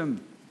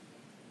custom.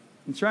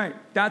 That's right.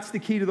 That's the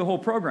key to the whole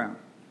program.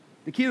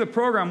 The key to the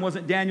program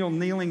wasn't Daniel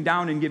kneeling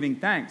down and giving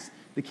thanks.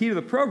 The key to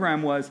the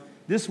program was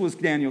this was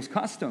Daniel's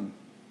custom.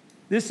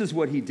 This is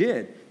what he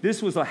did.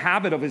 This was a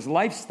habit of his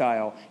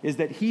lifestyle, is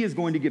that he is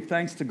going to give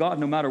thanks to God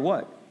no matter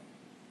what.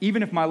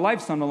 Even if my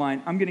life's on the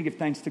line, I'm going to give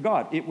thanks to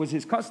God. It was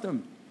his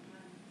custom.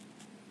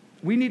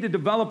 We need to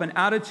develop an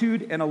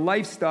attitude and a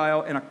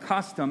lifestyle and a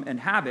custom and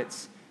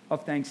habits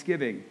of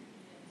thanksgiving.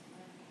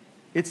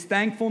 It's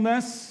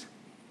thankfulness,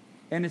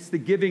 and it's the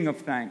giving of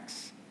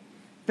thanks.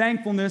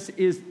 Thankfulness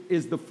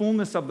is the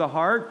fullness of the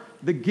heart.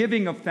 The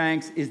giving of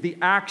thanks is the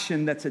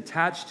action that's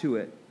attached to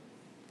it.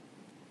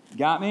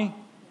 Got me?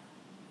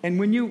 And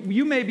when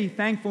you may be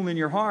thankful in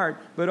your heart,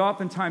 but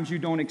oftentimes you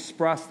don't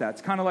express that.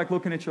 It's kind of like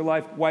looking at your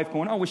wife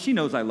going, oh, well, she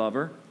knows I love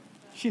her.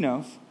 She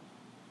knows.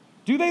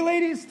 Do they,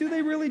 ladies? Do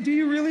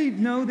you really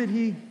know that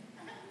he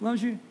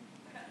loves you?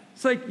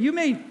 It's like you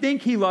may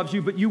think he loves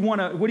you, but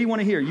what do you want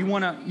to hear?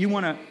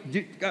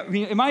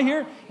 Am I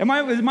here?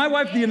 Is my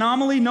wife the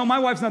anomaly? No, my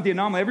wife's not the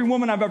anomaly. Every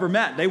woman I've ever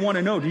met, they want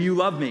to know, do you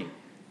love me?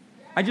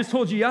 I just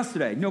told you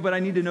yesterday. No, but I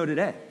need to know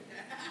today.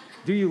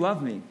 Do you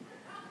love me?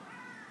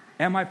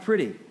 Am I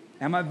pretty?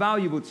 Am I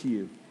valuable to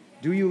you?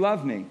 Do you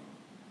love me?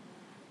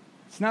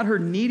 It's not her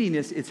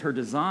neediness, it's her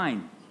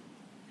design.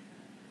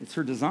 It's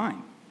her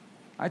design.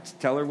 I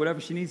tell her whatever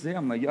she needs to say.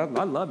 I'm like, I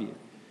love you.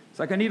 It's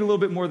like, I need a little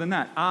bit more than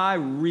that. I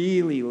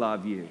really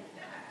love you.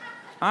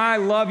 I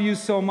love you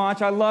so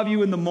much. I love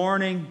you in the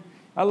morning.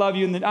 I love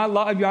you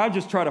I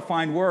just try to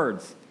find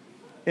words.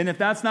 And if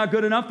that's not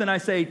good enough, then I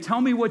say, tell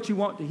me what you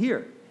want to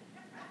hear.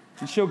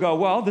 And she'll go,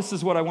 well, this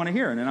is what I want to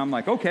hear. And then I'm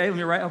like, okay, let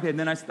me write. Okay, and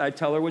then I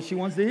tell her what she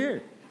wants to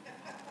hear.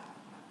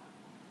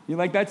 You're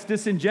like, that's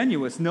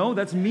disingenuous. No,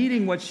 that's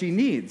meeting what she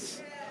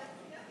needs.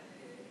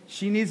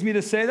 She needs me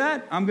to say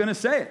that? I'm going to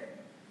say it.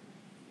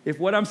 If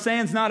what I'm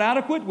saying is not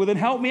adequate, well, then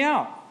help me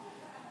out.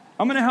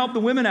 I'm going to help the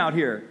women out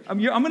here. I'm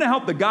going to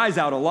help the guys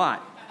out a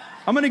lot.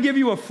 I'm going to give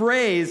you a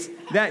phrase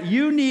that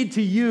you need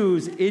to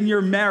use in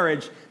your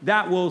marriage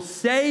that will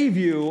save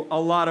you a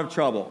lot of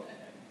trouble.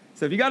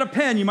 So if you got a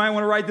pen, you might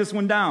want to write this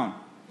one down.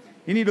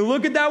 You need to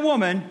look at that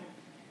woman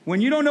when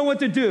you don't know what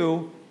to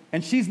do,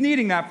 and she's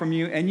needing that from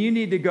you, and you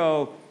need to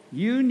go,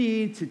 you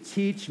need to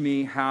teach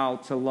me how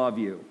to love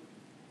you.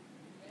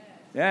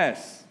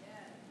 Yes.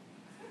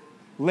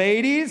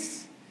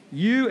 Ladies,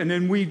 and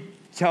then we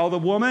tell the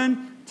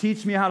woman,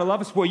 teach me how to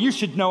love us. Well, you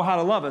should know how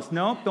to love us.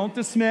 No, don't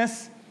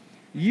dismiss.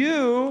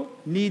 You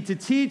need to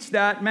teach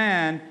that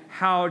man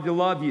how to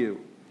love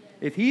you.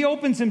 If he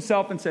opens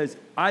himself and says,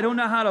 I don't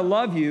know how to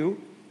love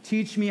you,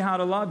 teach me how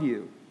to love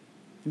you.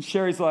 And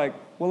Sherry's like,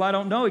 well, I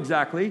don't know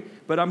exactly,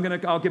 but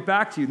I'll get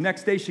back to you.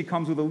 Next day she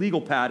comes with a legal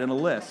pad and a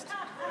list.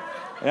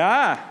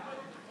 Yeah.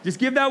 Just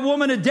give that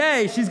woman a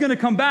day. She's going to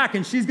come back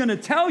and she's going to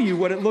tell you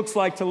what it looks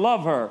like to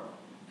love her.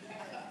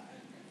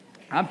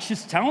 I'm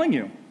just telling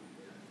you.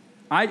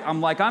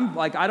 I'm like,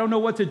 I don't know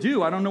what to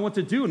do. I don't know what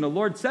to do. And the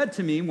Lord said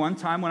to me one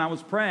time when I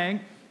was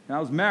praying, And I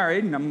was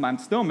married, and I'm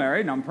still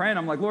married, and I'm praying.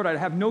 I'm like, Lord, I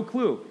have no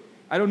clue.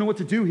 I don't know what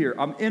to do here.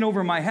 I'm in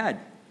over my head,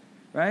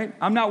 right?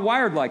 I'm not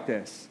wired like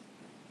this.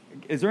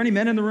 Is there any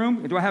men in the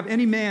room? Do I have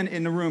any man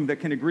in the room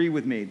that can agree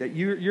with me that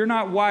you're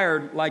not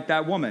wired like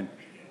that woman?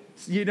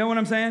 You know what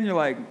I'm saying? You're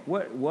like,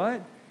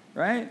 what?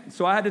 Right?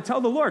 So I had to tell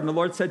the Lord, and the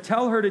Lord said,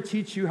 tell her to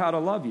teach you how to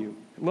love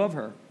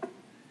her.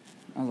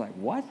 I was like,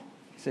 what?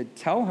 He said,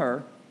 tell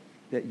her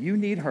that you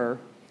need her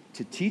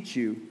to teach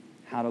you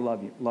how to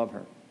love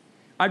her.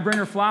 I'd bring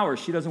her flowers.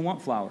 She doesn't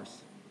want flowers.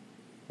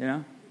 You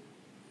know?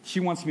 She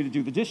wants me to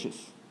do the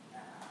dishes.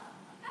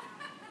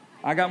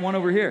 I got one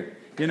over here.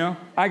 You know?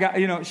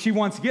 She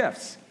wants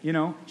gifts. You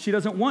know? She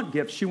doesn't want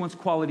gifts. She wants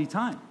quality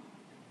time.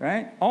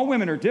 Right? All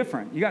women are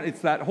different.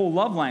 It's that whole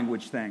love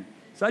language thing.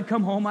 So I'd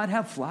come home, I'd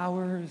have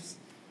flowers,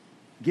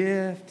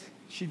 gift.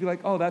 She'd be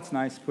like, oh, that's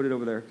nice. Put it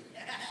over there.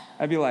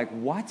 I'd be like,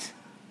 what?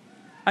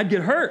 I'd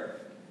get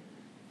hurt.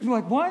 I'd be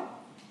like, what?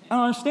 I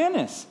don't understand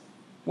this.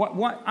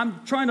 What?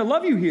 I'm trying to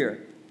love you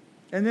here.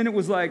 And then it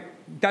was like,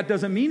 that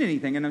doesn't mean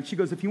anything. And then she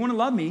goes, if you want to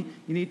love me,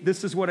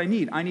 this is what I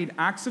need. I need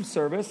acts of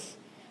service,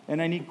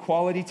 and I need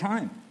quality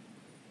time.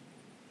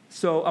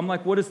 So I'm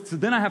like, so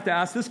then I have to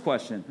ask this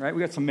question, right? We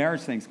got some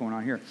marriage things going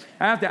on here.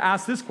 I have to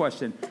ask this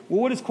question.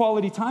 Well, what does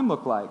quality time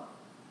look like?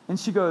 And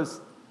she goes,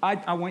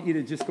 I want you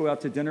to just go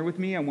out to dinner with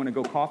me. I want to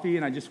go coffee,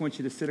 and I just want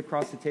you to sit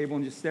across the table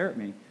and just stare at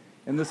me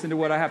and listen to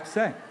what I have to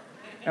say.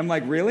 I'm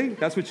like, really?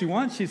 That's what you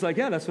want? She's like,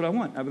 yeah, that's what I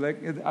want. I'd be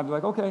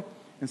like, okay.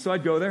 And so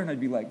I'd go there, and I'd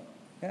be like,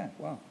 yeah,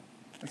 wow,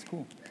 that's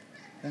cool.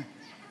 Yeah.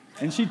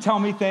 And she'd tell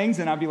me things,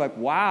 and I'd be like,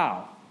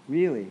 wow,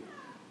 really?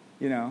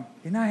 You know?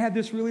 And I had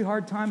this really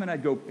hard time, and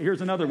I'd go,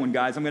 here's another one,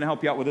 guys. I'm going to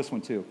help you out with this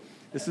one, too.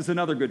 This is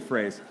another good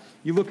phrase.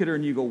 You look at her,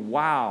 and you go,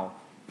 wow,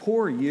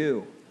 poor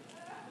you.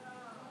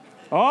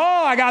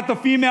 Oh, I got the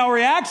female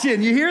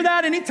reaction. You hear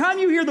that? Anytime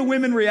you hear the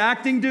women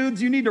reacting,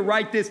 dudes, you need to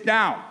write this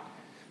down.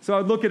 So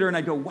I'd look at her, and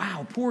I'd go,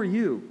 wow, poor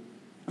you.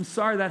 I'm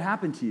sorry that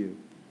happened to you.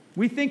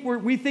 We think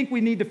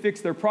we need to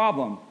fix their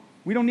problem.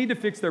 We don't need to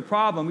fix their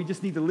problem. We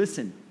just need to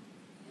listen.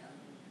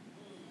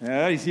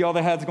 Yeah, you see all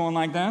the heads going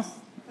like this?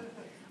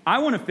 I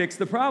want to fix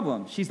the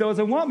problem. She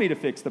doesn't want me to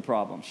fix the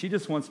problem. She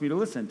just wants me to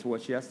listen to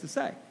what she has to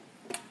say.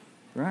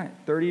 Right.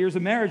 30 years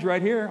of marriage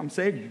right here. I'm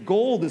saying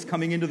gold is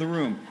coming into the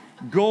room.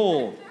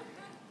 Gold.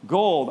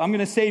 I'm going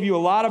to save you a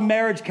lot of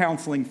marriage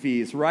counseling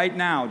fees right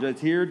now. Just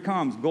here it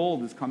comes.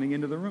 Gold is coming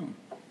into the room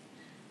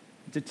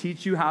to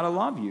teach you how to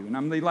love you. And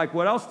I'm like,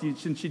 what else do you?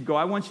 And she'd go,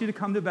 I want you to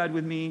come to bed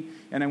with me,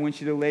 and I want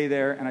you to lay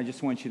there, and I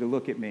just want you to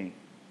look at me.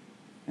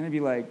 And I'd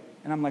be like,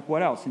 and I'm like,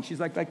 what else? And she's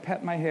like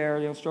pet my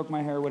hair, stroke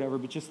my hair, whatever,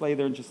 but just lay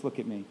there and just look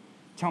at me.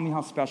 Tell me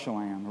how special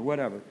I am, or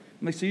whatever.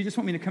 I'm like, so you just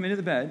want me to come into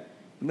the bed,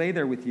 lay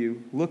there with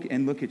you, look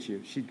at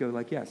you? She'd go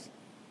like, yes,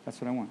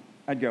 that's what I want.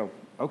 I'd go,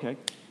 okay.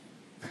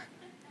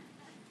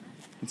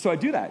 And so I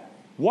do that.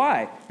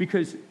 Why?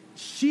 Because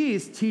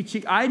she's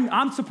teaching.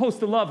 I'm supposed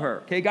to love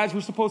her. Okay, guys,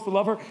 we're supposed to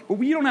love her. But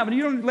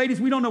ladies,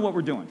 we don't know what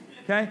we're doing.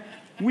 Okay?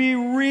 We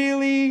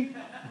really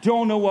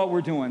don't know what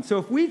we're doing. So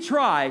if we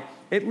try,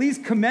 at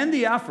least commend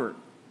the effort,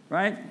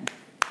 right?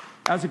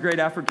 That was a great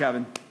effort,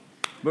 Kevin.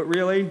 But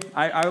really,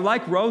 I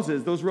like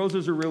roses. Those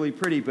roses are really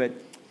pretty. But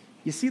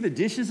you see the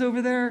dishes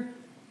over there?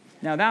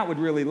 Now that would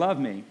really love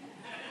me.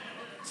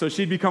 So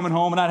she'd be coming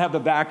home, and I'd have the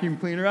vacuum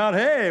cleaner out.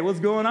 Hey, what's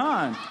going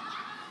on?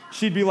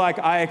 She'd be like,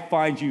 I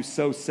find you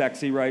so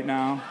sexy right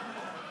now.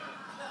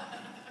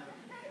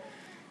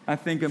 I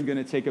think I'm going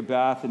to take a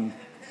bath and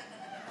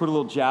put a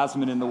little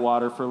jasmine in the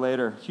water for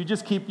later. You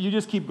just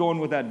keep going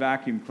with that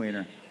vacuum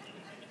cleaner.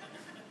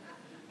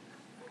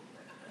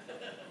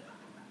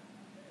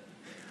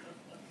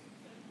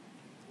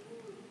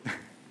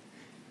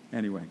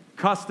 Anyway,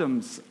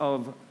 customs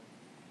of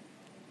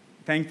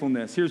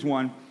thankfulness. Here's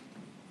one.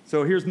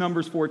 So here's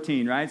Numbers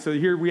 14, right? So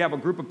here we have a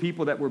group of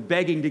people that were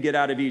begging to get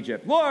out of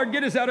Egypt. Lord,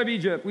 get us out of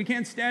Egypt. We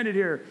can't stand it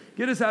here.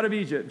 Get us out of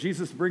Egypt.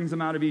 Jesus brings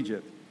them out of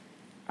Egypt.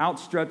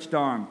 Outstretched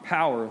arm,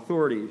 power,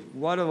 authority,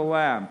 blood of the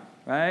Lamb,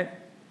 right?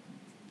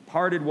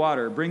 Parted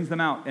water brings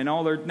them out, and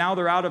now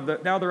they're out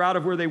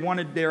of where they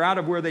wanted. They're out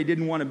of where they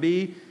didn't want to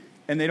be,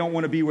 and they don't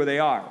want to be where they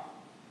are,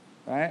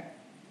 right?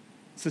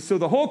 So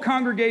the whole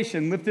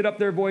congregation lifted up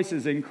their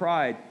voices and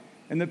cried.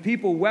 And the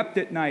people wept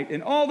at night,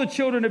 and all the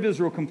children of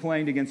Israel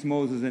complained against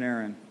Moses and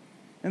Aaron.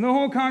 And the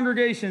whole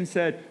congregation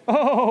said,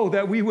 oh,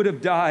 that we would have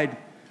died.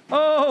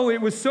 Oh, it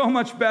was so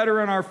much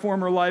better in our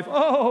former life.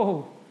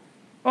 Oh,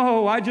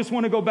 I just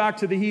want to go back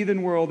to the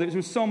heathen world. It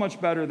was so much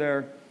better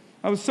there.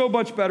 I was so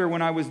much better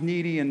when I was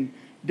needy and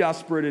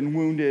desperate and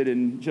wounded,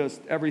 and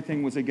just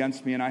everything was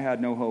against me, and I had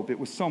no hope. It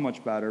was so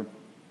much better.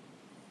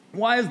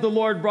 Why has the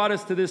Lord brought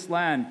us to this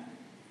land?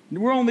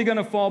 We're only going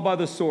to fall by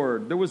the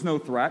sword. There was no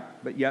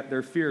threat, but yet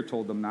their fear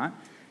told them that.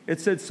 It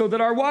said, so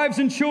that our wives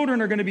and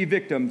children are going to be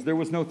victims. There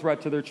was no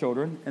threat to their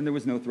children, and there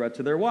was no threat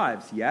to their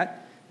wives.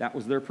 Yet, that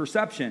was their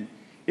perception.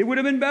 It would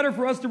have been better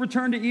for us to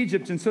return to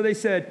Egypt. And so they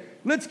said,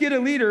 let's get a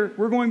leader.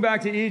 We're going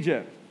back to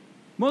Egypt.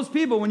 Most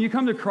people, when you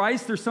come to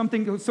Christ, there's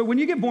something. So when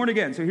you get born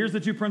again, so here's the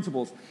two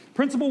principles.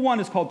 Principle one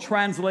is called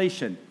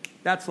translation.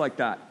 That's like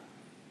that.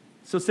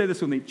 So say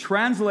this with me.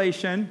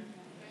 Translation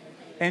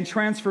and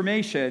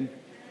transformation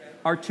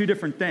are two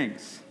different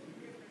things.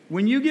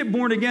 When you get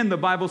born again, the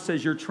Bible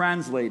says you're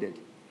translated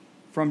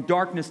from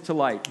darkness to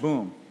light.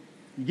 Boom.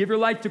 You give your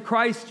life to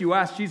Christ. You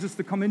ask Jesus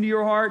to come into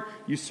your heart.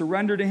 You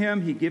surrender to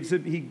him. He gives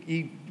it.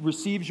 He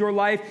receives your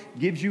life,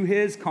 gives you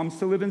his, comes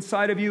to live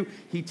inside of you.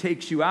 He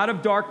takes you out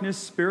of darkness,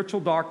 spiritual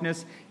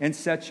darkness, and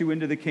sets you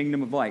into the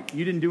kingdom of light.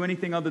 You didn't do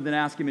anything other than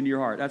ask him into your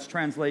heart. That's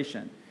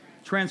translation.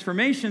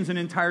 Transformation is an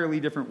entirely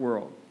different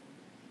world.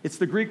 It's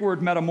the Greek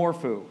word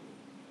metamorpho.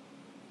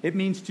 It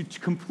means to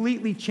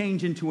completely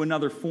change into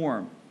another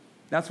form.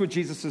 That's what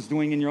Jesus is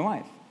doing in your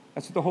life.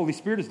 That's what the Holy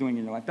Spirit is doing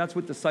in your life. That's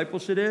what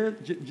discipleship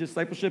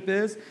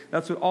is.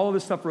 That's what all of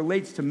this stuff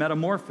relates to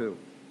metamorpho.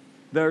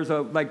 There's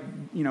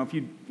if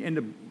you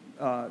into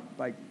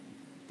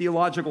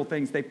theological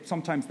things,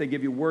 sometimes they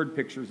give you word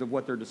pictures of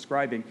what they're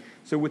describing.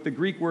 So with the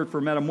Greek word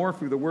for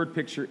metamorpho, the word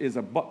picture is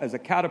as a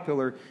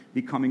caterpillar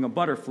becoming a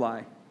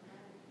butterfly.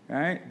 All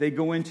right? They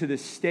go into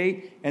this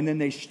state, and then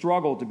they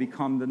struggle to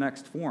become the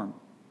next form.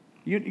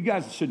 You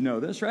guys should know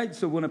this, right?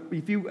 So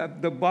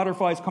the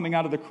butterfly is coming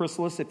out of the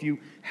chrysalis. If you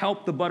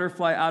help the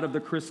butterfly out of the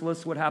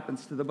chrysalis, what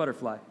happens to the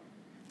butterfly?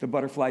 The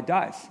butterfly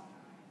dies.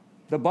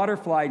 The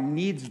butterfly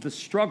needs the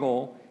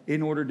struggle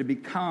in order to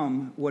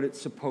become what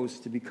it's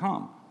supposed to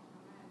become.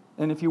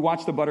 And if you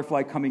watch the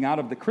butterfly coming out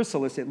of the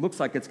chrysalis, it looks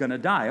like it's going to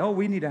die. Oh,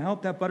 we need to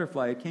help that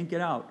butterfly. It can't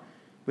get out.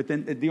 But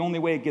then the only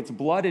way it gets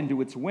blood into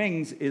its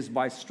wings is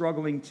by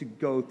struggling to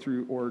go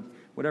through, or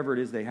whatever it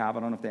is they have. I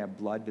don't know if they have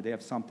blood, but they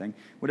have something.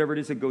 Whatever it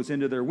is that goes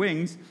into their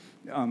wings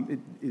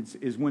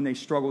is when they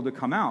struggle to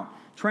come out.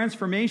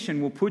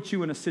 Transformation will put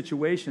you in a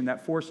situation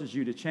that forces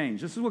you to change.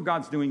 This is what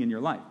God's doing in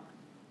your life.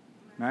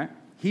 Right?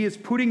 He is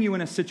putting you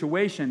in a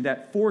situation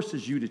that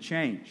forces you to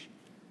change.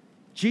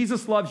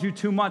 Jesus loves you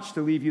too much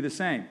to leave you the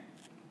same.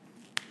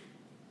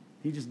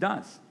 He just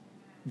does.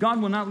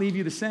 God will not leave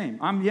you the same.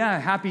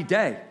 Happy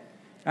day.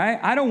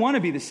 I don't want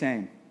to be the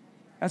same.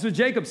 That's what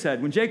Jacob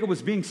said. When Jacob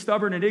was being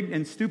stubborn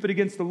and stupid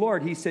against the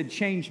Lord, he said,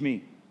 change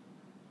me.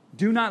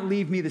 Do not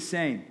leave me the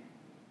same.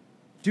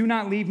 Do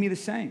not leave me the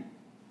same.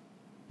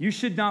 You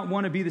should not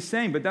want to be the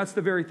same, but that's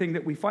the very thing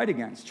that we fight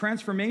against.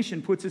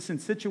 Transformation puts us in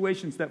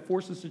situations that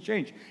force us to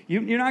change.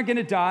 You're not going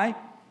to die.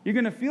 You're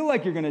going to feel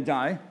like you're going to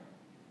die.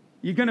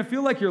 You're going to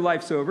feel like your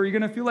life's over. You're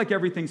going to feel like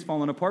everything's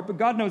falling apart, but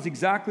God knows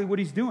exactly what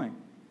he's doing.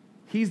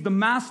 He's the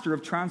master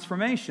of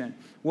transformation.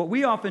 What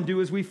we often do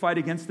is we fight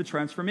against the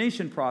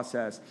transformation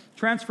process.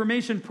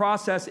 Transformation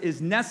process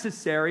is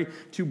necessary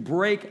to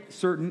break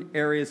certain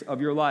areas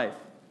of your life.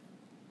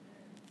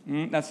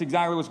 That's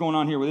exactly what's going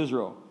on here with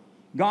Israel.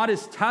 God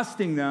is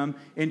testing them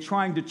and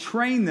trying to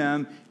train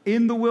them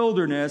in the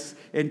wilderness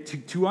and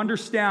to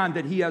understand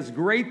that he has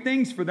great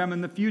things for them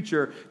in the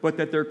future, but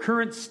that their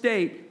current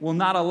state will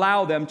not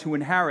allow them to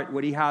inherit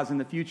what he has in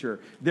the future.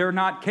 They're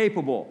not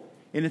capable.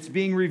 And it's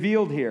being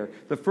revealed here.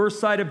 The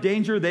first sight of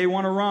danger, they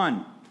want to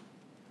run.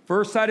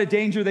 First sight of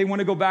danger, they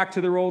want to go back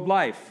to their old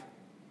life.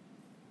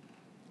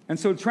 And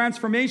so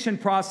transformation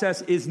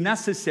process is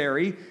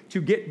necessary to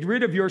get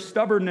rid of your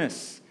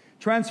stubbornness.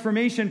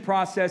 Transformation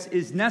process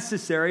is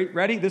necessary.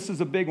 Ready? This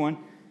is a big one.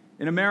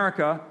 In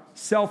America,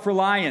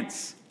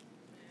 self-reliance.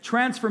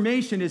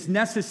 Transformation is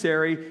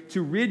necessary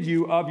to rid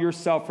you of your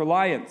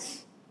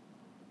self-reliance.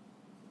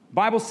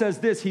 Bible says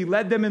this, he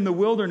led them in the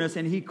wilderness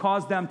and he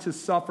caused them to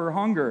suffer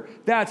hunger.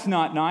 That's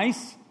not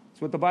nice.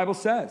 That's what the Bible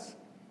says.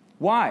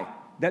 Why?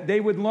 That they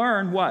would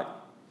learn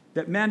what?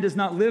 That man does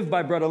not live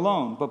by bread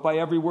alone, but by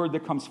every word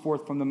that comes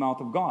forth from the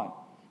mouth of God.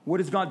 What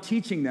is God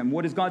teaching them?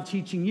 What is God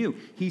teaching you?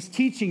 He's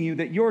teaching you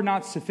that you're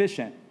not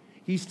sufficient.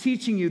 He's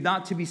teaching you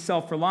not to be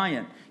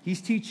self-reliant.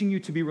 He's teaching you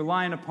to be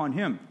reliant upon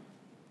him.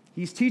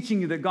 He's teaching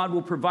you that God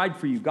will provide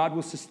for you. God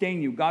will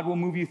sustain you. God will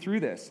move you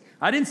through this.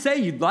 I didn't say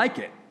you'd like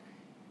it.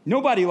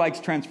 Nobody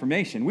likes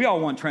transformation. We all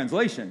want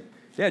translation.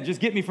 Yeah,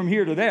 just get me from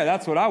here to there.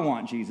 That's what I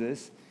want,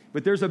 Jesus.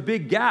 But there's a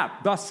big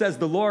gap. Thus says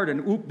the Lord,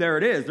 and there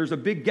it is. There's a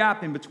big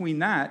gap in between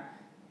that.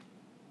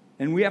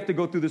 And we have to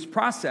go through this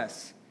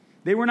process.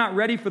 They were not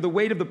ready for the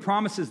weight of the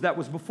promises that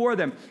was before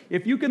them.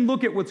 If you can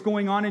look at what's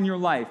going on in your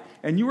life,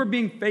 and you are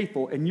being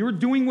faithful, and you're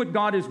doing what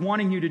God is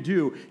wanting you to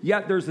do,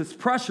 yet there's this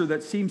pressure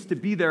that seems to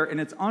be there, and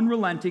it's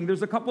unrelenting.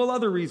 There's a couple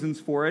other reasons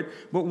for it,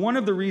 but one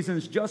of the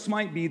reasons just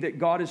might be that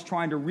God is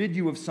trying to rid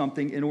you of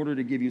something in order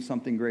to give you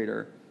something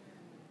greater.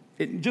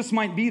 It just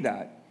might be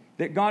that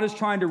God is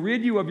trying to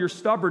rid you of your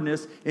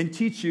stubbornness and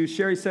teach you.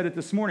 Sherry said it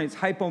this morning. It's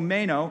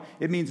hypomeno.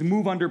 It means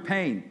move under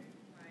pain.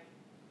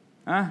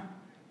 Huh?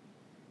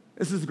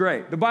 This is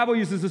great. The Bible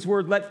uses this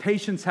word, let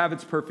patience have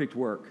its perfect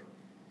work.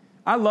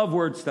 I love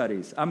word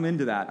studies. I'm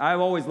into that. I've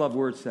always loved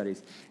word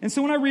studies. And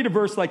so when I read a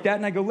verse like that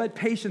and I go, let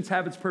patience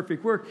have its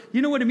perfect work,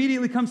 you know what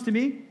immediately comes to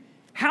me?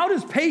 How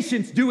does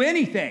patience do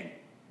anything?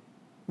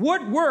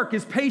 What work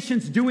is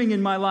patience doing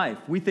in my life?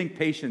 We think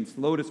patience,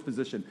 lotus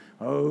position.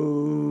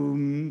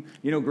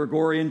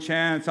 Gregorian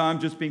chants, I'm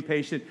just being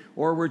patient.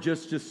 Or we're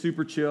just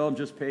super chill, I'm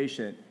just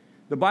patient.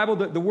 The Bible,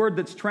 the word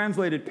that's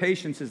translated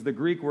patience is the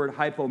Greek word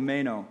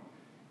hypomeno.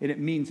 And it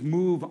means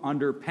move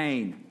under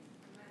pain.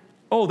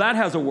 Oh, that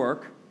has a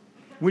work.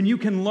 When you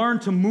can learn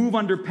to move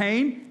under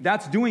pain,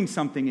 that's doing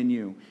something in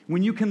you.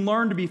 When you can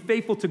learn to be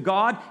faithful to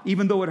God,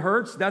 even though it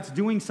hurts, that's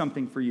doing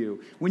something for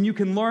you. When you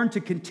can learn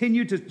to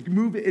continue to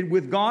move it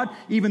with God,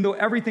 even though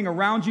everything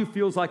around you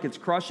feels like it's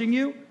crushing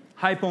you,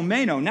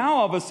 hypomeno. Now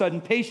all of a sudden,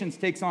 patience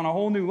takes on a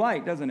whole new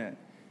light, doesn't it?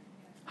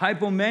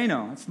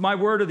 Hypomeno. That's my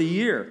word of the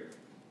year.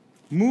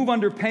 Move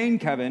under pain,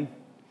 Kevin.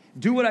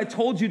 Do what I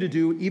told you to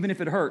do, even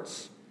if it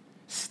hurts.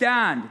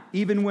 Stand,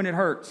 even when it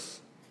hurts.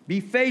 Be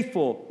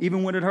faithful,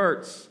 even when it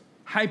hurts.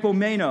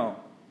 Hypomeno.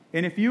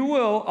 And if you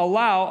will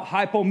allow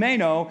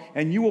hypomeno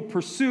and you will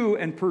pursue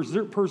and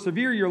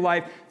persevere your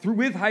life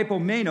with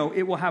hypomeno,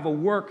 it will have a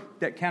work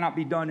that cannot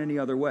be done any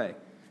other way.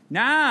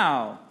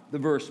 Now, the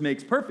verse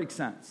makes perfect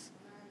sense.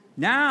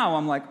 Now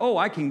I'm like, oh,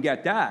 I can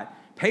get that.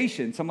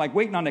 Patience. I'm like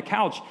waiting on the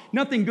couch.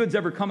 Nothing good's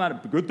ever come out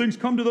of good things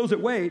come to those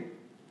that wait.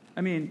 I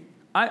mean,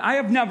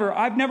 I've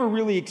never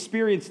really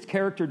experienced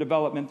character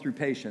development through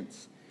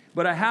patience,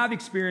 but I have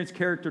experienced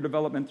character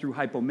development through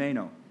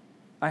hypomeno.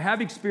 I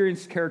have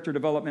experienced character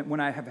development when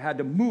I have had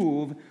to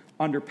move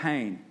under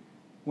pain,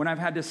 when I've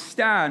had to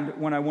stand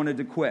when I wanted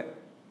to quit,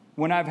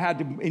 when I've had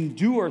to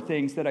endure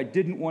things that I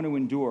didn't want to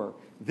endure.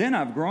 Then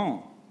I've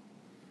grown.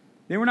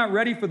 They were not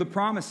ready for the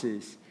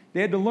promises.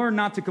 They had to learn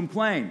not to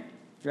complain.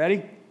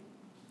 Ready?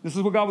 This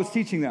is what God was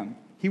teaching them.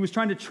 He was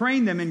trying to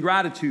train them in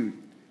gratitude.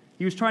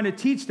 He was trying to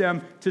teach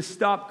them to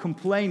stop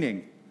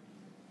complaining,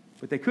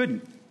 but they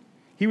couldn't.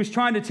 He was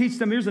trying to teach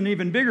them, here's an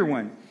even bigger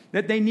one,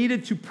 that they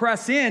needed to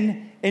press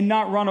in and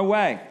not run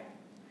away.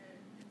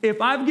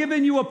 If I've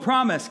given you a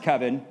promise,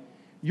 Kevin,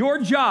 your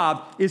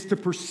job is to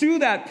pursue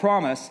that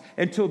promise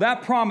until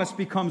that promise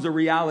becomes a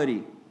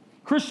reality.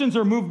 Christians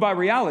are moved by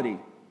reality.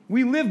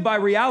 We live by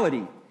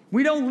reality.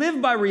 We don't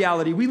live by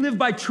reality. We live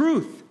by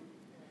truth.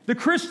 The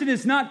Christian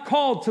is not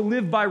called to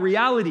live by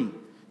reality.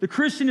 The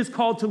Christian is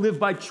called to live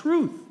by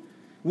truth.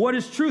 What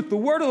is truth? The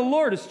word of the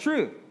Lord is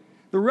truth.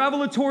 The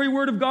revelatory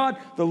word of God,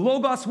 the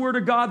Logos word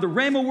of God, the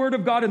Rhema word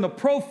of God, and the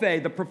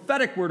Prophet, the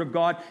prophetic word of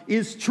God,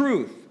 is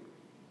truth.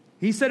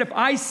 He said, if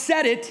I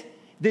said it,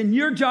 then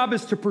your job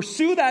is to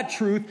pursue that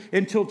truth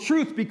until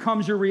truth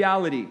becomes your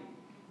reality.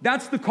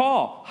 That's the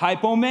call,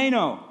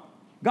 hypomeno.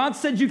 God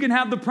said you can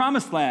have the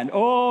promised land.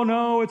 Oh,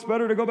 no, it's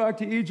better to go back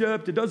to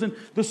Egypt.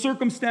 The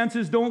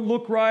circumstances don't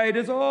look right.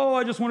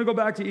 I just want to go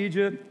back to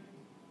Egypt.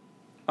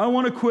 I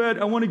want to quit.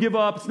 I want to give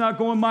up. It's not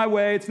going my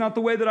way. It's not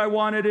the way that I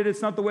wanted it.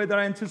 It's not the way that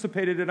I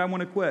anticipated it. I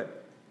want to quit.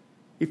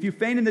 If you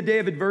faint in the day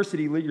of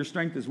adversity, your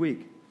strength is weak.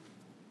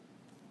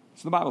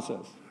 That's what the Bible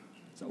says.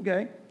 It's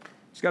okay.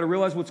 Just got to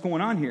realize what's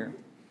going on here.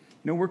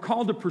 We're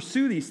called to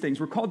pursue these things.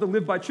 We're called to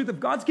live by truth. If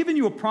God's given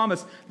you a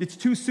promise, it's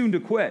too soon to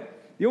quit.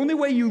 The only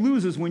way you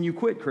lose is when you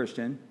quit,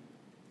 Christian.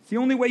 It's the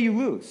only way you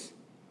lose.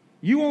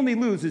 You only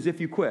lose is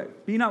if you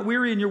quit. Be not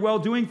weary in your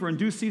well-doing, for in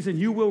due season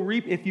you will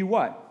reap if you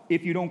what?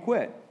 If you don't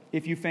quit.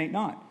 If you faint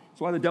not.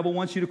 That's why the devil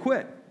wants you to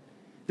quit.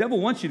 The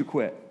devil wants you to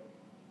quit.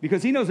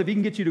 Because he knows if he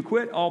can get you to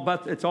quit,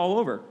 it's all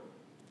over.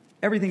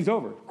 Everything's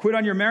over. Quit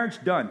on your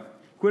marriage, done.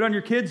 Quit on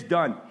your kids,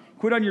 done.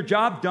 Quit on your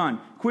job, done.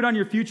 Quit on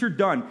your future,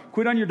 done.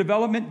 Quit on your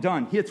development,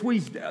 done.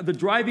 The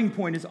driving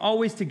point is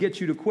always to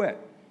get you to quit.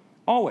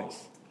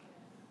 Always.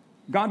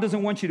 God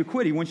doesn't want you to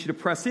quit. He wants you to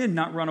press in,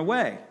 not run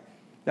away.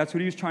 That's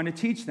what he was trying to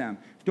teach them.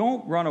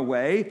 Don't run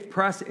away.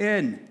 Press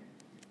in.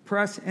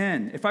 Press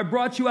in. If I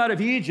brought you out of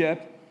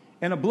Egypt,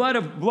 and a blood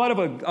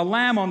of a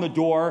lamb on the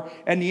door,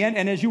 and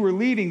as you were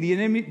leaving, the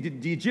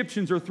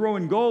Egyptians are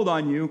throwing gold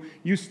on you.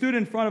 You stood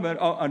in front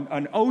of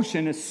an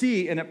ocean, a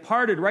sea, and it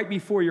parted right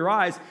before your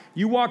eyes.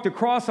 You walked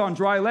across on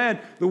dry land.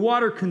 The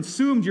water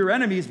consumed your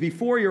enemies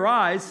before your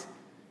eyes.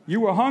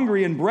 You were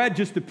hungry, and bread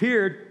just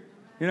appeared.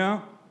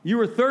 You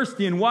were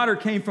thirsty, and water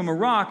came from a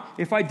rock.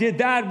 If I did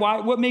that,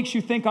 what makes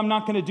you think I'm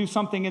not going to do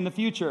something in the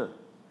future?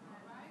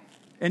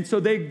 And so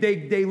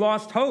they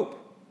lost hope.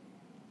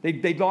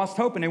 They lost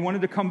hope and they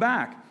wanted to come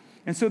back.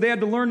 And so they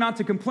had to learn not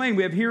to complain.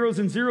 We have heroes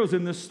and zeros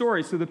in this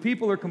story. So the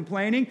people are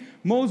complaining.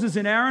 Moses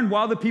and Aaron,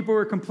 while the people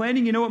are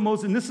complaining, you know what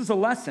Moses, and this is a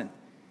lesson,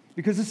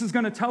 because this is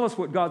going to tell us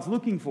what God's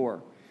looking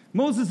for.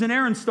 Moses and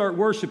Aaron start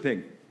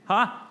worshiping.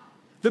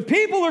 The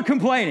people are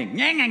complaining.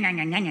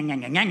 Thousands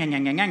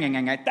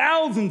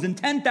and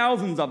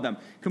 10,000s of them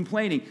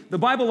complaining. The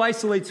Bible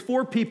isolates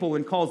 4 people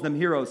and calls them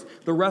heroes.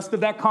 The rest of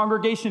that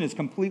congregation is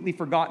completely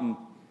forgotten.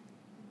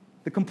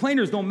 The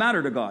complainers don't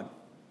matter to God.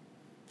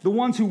 The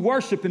ones who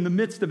worship in the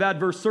midst of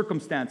adverse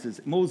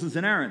circumstances, Moses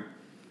and Aaron.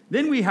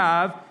 Then we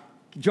have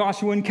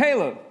Joshua and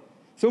Caleb.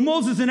 So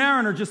Moses and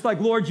Aaron are just like,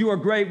 Lord, you are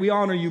great. We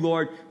honor you,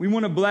 Lord. We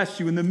want to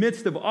bless you. In the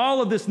midst of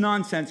all of this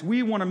nonsense,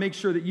 we want to make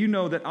sure that you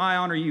know that I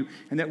honor you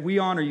and that we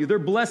honor you. They're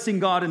blessing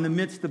God in the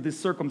midst of this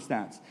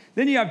circumstance.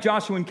 Then you have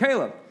Joshua and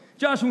Caleb.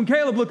 Joshua and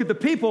Caleb look at the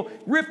people,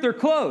 rip their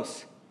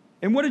clothes.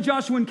 And what did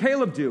Joshua and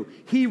Caleb do?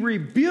 They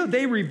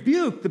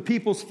rebuked the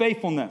people's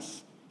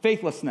faithlessness.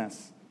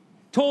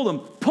 Told them,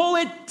 pull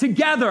it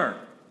together.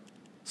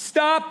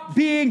 Stop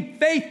being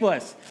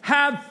faithless.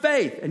 Have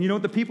faith. And you know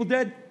what the people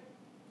did?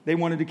 They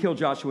wanted to kill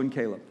Joshua and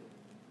Caleb.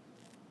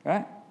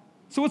 Right?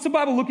 So what's the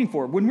Bible looking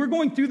for? When we're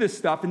going through this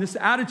stuff and this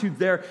attitude's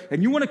there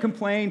and you want to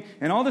complain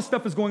and all this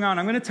stuff is going on,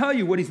 I'm going to tell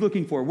you what he's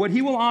looking for. What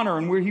he will honor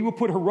and where he will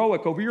put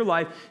heroic over your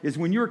life is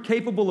when you're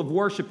capable of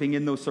worshiping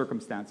in those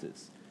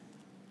circumstances.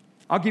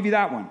 I'll give you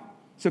that one.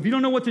 So if you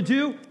don't know what to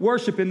do,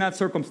 worship in that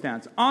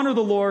circumstance. Honor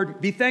the Lord.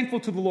 Be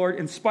thankful to the Lord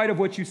in spite of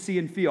what you see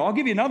and feel. I'll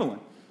give you another one.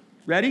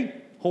 Ready?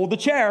 Hold the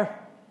chair.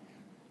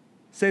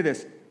 Say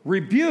this.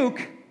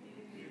 Rebuke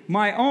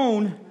my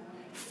own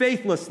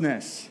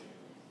faithlessness.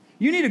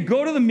 You need to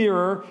go to the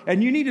mirror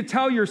and you need to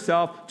tell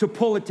yourself to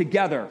pull it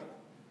together.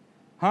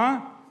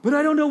 Huh? But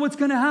I don't know what's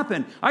going to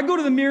happen. I go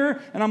to the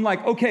mirror and I'm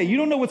like, okay, you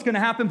don't know what's going to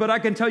happen, but I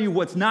can tell you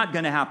what's not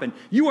going to happen.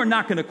 You are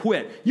not going to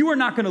quit. You are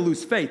not going to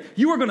lose faith.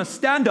 You are going to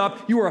stand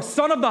up. You are a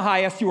son of the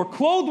highest. You are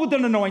clothed with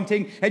an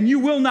anointing and you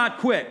will not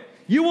quit.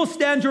 You will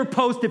stand your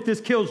post if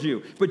this kills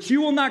you, but you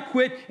will not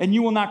quit and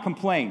you will not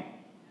complain.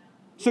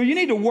 So you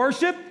need to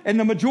worship, and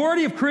the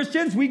majority of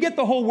Christians, we get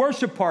the whole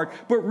worship part,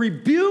 but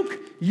rebuke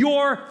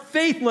your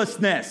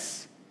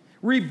faithlessness.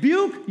 You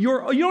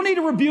don't need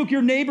to rebuke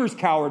your neighbor's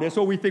cowardice.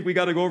 Oh, we think we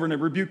got to go over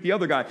and rebuke the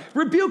other guy.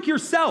 Rebuke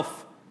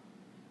yourself.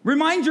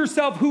 Remind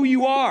yourself who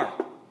you are.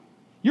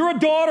 You're a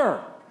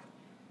daughter.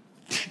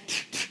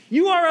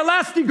 You are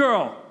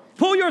Elastigirl.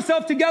 Pull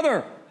yourself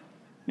together.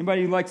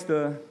 Anybody who likes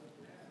the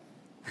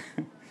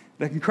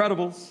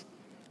Incredibles?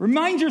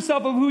 Remind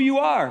yourself of who you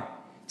are.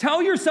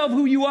 Tell yourself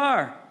who you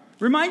are.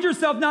 Remind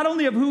yourself not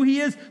only of who he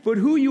is, but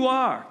who you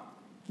are.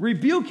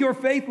 Rebuke your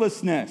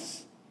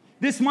faithlessness.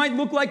 This might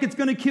look like it's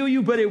going to kill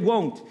you, but it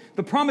won't.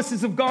 The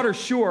promises of God are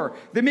sure.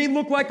 They may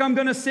look like I'm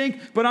going to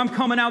sink, but I'm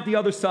coming out the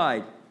other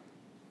side.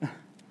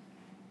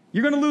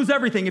 You're going to lose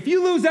everything. If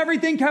you lose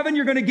everything, Kevin,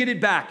 you're going to get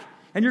it back.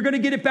 And you're going to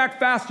get it back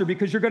faster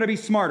because you're going to be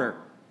smarter.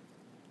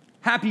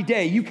 Happy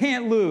day. You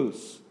can't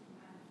lose.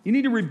 You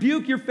need to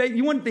rebuke your faith.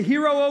 You want the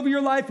hero over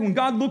your life. When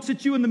God looks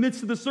at you in the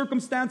midst of the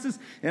circumstances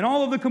and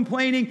all of the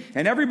complaining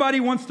and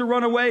everybody wants to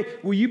run away,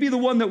 will you be the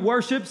one that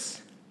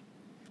worships?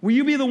 Will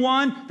you be the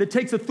one that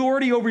takes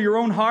authority over your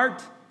own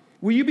heart?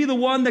 Will you be the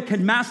one that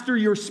can master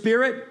your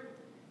spirit?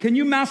 Can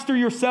you master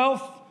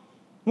yourself?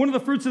 One of the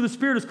fruits of the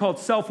Spirit is called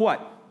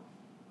what?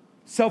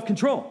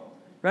 Self-control,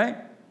 right?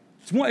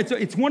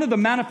 It's one of the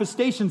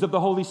manifestations of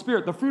the Holy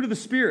Spirit, the fruit of the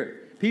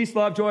Spirit. Peace,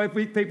 love, joy,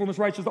 faithfulness,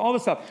 righteousness, all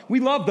this stuff.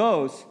 We love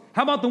those.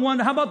 How about the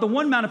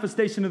one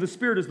manifestation of the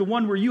Spirit is the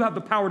one where you have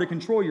the power to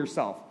control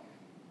yourself?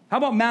 How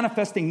about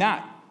manifesting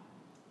that?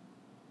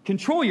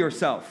 Control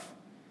yourself.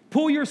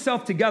 Pull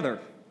yourself together.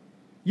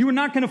 You are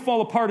not going to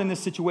fall apart in this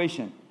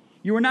situation.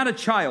 You are not a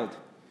child.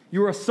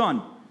 You are a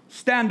son.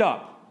 Stand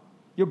up.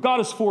 Your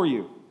God is for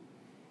you.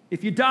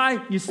 If you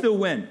die, you still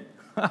win.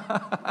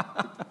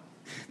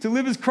 To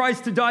live is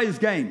Christ, to die is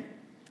gain.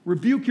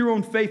 Rebuke your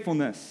own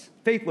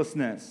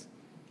faithlessness.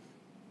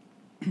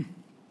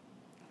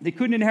 They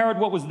couldn't inherit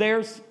what was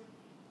theirs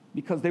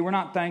because they were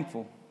not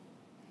thankful.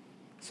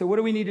 So what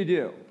do we need to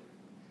do?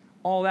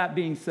 All that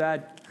being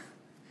said,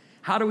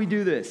 how do we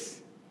do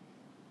this?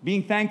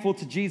 Being thankful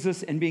to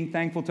Jesus and being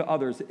thankful to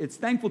others. It's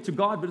thankful to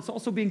God, but it's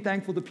also being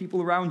thankful to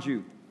people around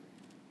you.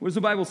 What does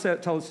the Bible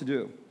tell us to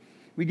do?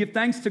 We give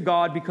thanks to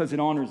God because it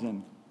honors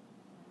him.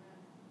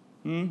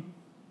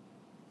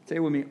 Say it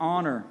with me.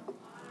 Honor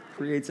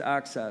creates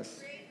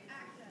access.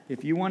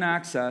 If you want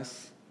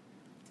access,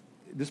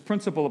 this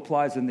principle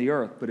applies in the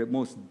earth, but it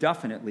most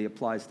definitely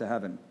applies to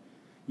heaven.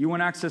 You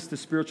want access to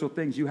spiritual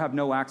things, you have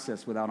no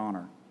access without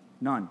honor.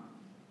 None.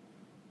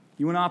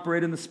 You want to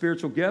operate in the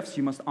spiritual gifts,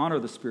 you must honor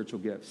the spiritual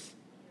gifts.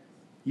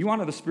 You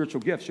honor the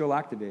spiritual gifts, you'll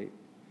activate.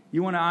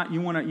 You want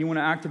to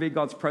activate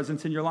God's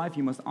presence in your life,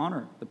 you must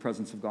honor the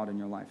presence of God in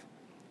your life.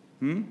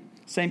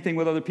 Same thing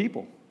with other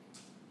people.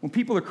 When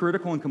people are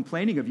critical and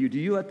complaining of you, do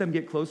you let them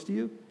get close to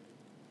you?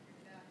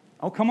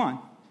 Oh, come on.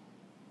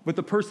 But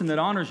the person that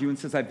honors you and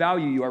says, I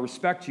value you, I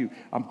respect you,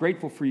 I'm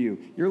grateful for you,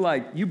 you're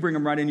like, you bring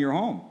them right in your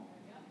home.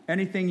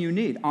 Anything you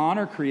need.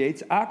 Honor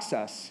creates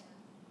access.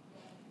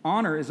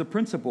 Honor is a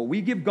principle.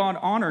 We give God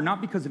honor not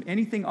because of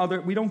anything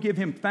other. We don't give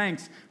him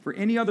thanks for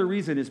any other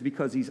reason. Is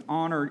because he's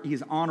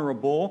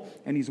honorable,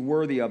 and he's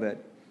worthy of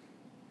it.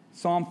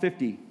 Psalm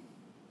 50.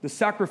 The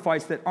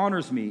sacrifice that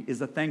honors me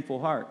is a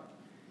thankful heart.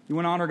 You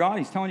want to honor God?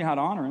 He's telling you how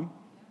to honor him.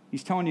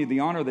 He's telling you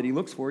the honor that he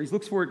looks for. He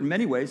looks for it in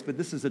many ways, but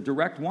this is a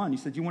direct one. He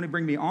said, you want to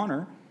bring me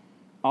honor?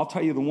 I'll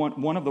tell you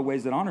one of the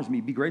ways that honors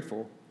me. Be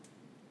grateful.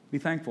 Be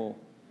thankful.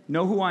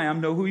 Know who I am.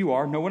 Know who you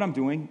are. Know what I'm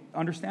doing.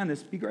 Understand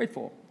this. Be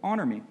grateful.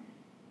 Honor me.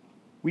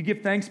 We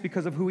give thanks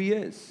because of who he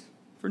is,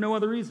 for no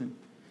other reason.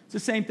 It's the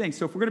same thing.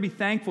 So if we're going to be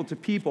thankful to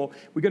people,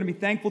 we're going to be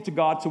thankful to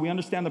God, so we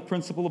understand the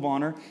principle of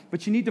honor.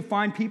 But you need to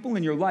find people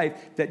in your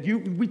life that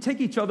we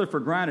take each other for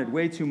granted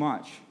way too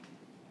much.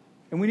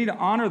 And we need to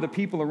honor the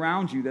people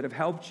around you that have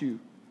helped you.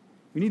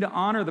 We need to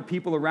honor the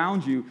people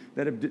around you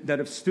that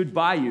have stood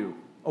by you.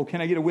 Oh, can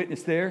I get a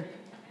witness there?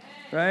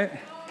 Right?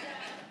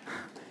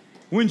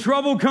 When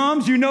trouble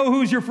comes, you know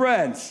who's your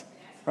friends.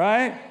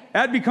 Right?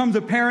 That becomes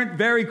apparent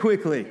very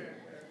quickly.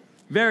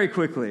 Very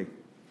quickly.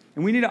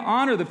 And we need to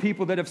honor the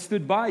people that have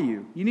stood by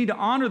you. You need to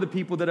honor the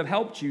people that have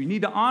helped you. You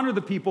need to honor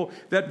the people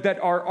that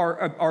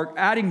are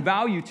adding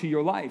value to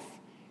your life.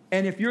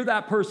 And if you're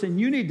that person,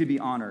 you need to be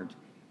honored.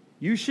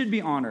 You should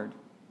be honored.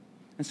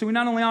 And so we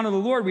not only honor the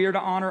Lord, we are to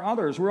honor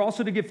others. We're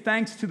also to give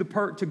thanks to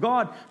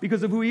God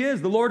because of who he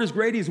is. The Lord is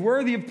great. He's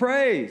worthy of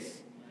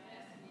praise.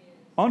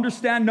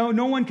 Understand,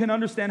 no one can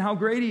understand how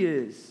great he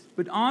is,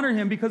 but honor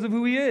him because of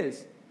who he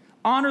is.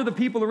 Honor the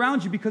people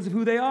around you because of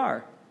who they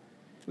are.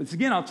 Once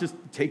again, I'll just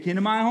take you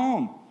into my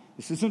home.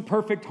 This isn't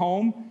perfect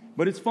home,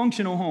 but it's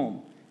functional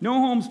home. No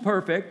home's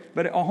perfect,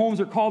 but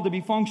homes are called to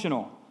be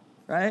functional,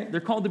 right?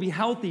 They're called to be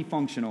healthy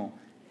functional,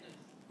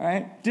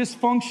 right?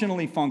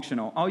 Dysfunctionally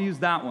functional. I'll use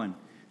that one.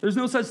 There's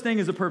no such thing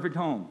as a perfect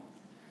home.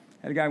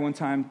 I had a guy one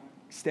time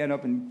stand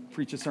up and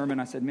preach a sermon.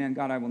 I said, man,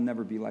 God, I will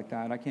never be like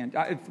that. I can't,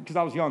 because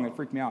I was young, it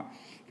freaked me out.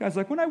 Guy's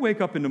like, when I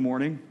wake up in the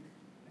morning,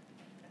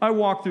 I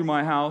walk through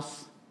my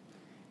house,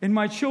 and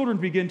my children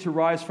begin to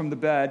rise from the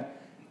bed.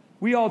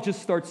 We all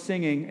just start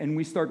singing, and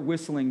we start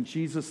whistling,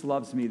 Jesus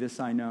loves me, this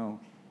I know.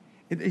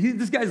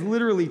 This guy's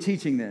literally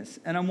teaching this,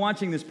 and I'm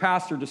watching this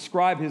pastor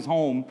describe his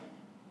home,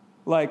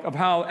 like of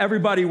how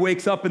everybody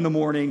wakes up in the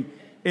morning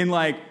in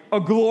like a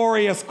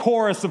glorious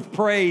chorus of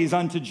praise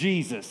unto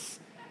Jesus.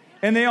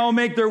 And they all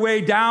make their way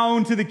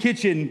down to the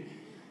kitchen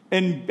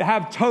and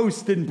have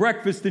toast and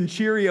breakfast and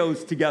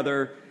Cheerios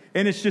together.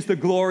 And it's just a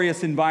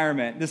glorious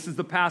environment. This is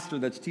the pastor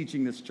that's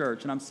teaching this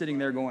church. And I'm sitting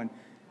there going,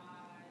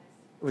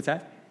 what's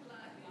that?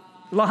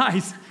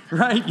 Lies,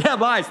 right? Yeah,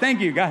 lies.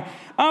 Thank you, God.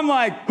 I'm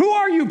like, who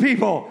are you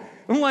people?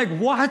 I'm like,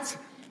 what?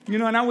 You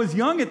know, and I was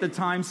young at the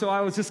time, so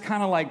I was just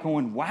kind of like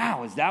going,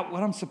 wow, is that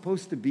what I'm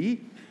supposed to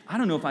be? I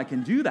don't know if I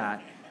can do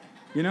that,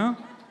 you know?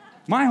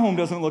 My home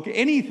doesn't look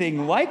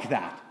anything like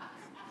that.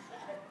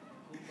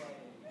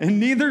 And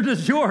neither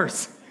does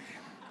yours.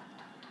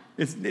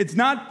 It's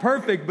not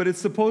perfect, but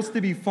it's supposed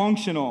to be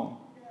functional.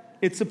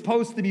 It's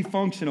supposed to be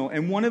functional.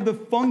 And one of the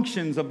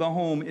functions of the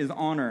home is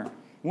honor.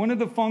 One of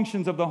the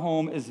functions of the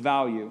home is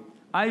value.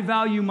 I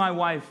value my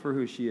wife for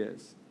who she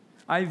is.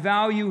 I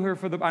value her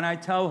and I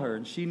tell her,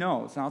 and she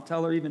knows, and I'll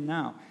tell her even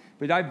now,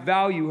 but I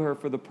value her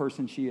for the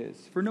person she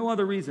is, for no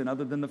other reason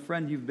other than the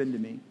friend you've been to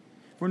me,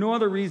 for no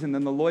other reason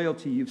than the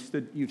loyalty you've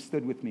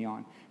stood with me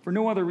on, for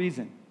no other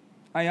reason.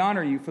 I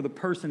honor you for the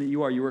person that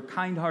you are. You're a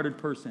kind-hearted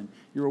person.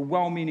 You're a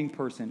well-meaning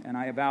person, and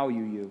I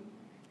value you.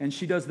 And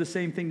she does the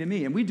same thing to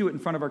me. And we do it in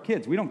front of our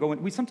kids. We don't go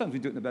in, sometimes we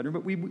do it in the bedroom,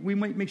 but we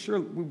might make sure,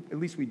 at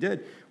least we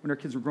did when our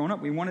kids were growing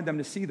up, we wanted them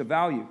to see the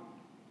value.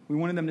 We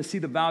wanted them to see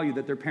the value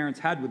that their parents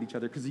had with each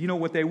other. Because you know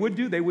what they would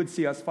do? They would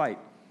see us fight.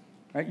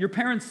 Right? Your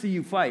parents see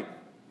you fight.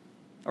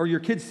 Or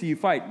your kids see you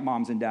fight,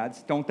 moms and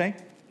dads, don't they?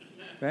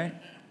 Right?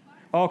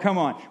 Oh, come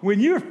on. When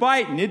you're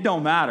fighting, it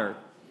don't matter.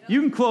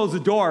 You can close the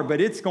door, but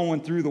it's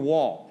going through the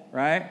wall,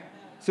 right?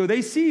 So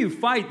they see you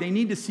fight. They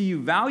need to see you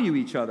value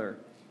each other.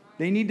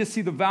 They need to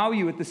see the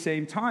value at the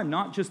same time,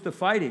 not just the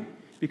fighting,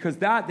 because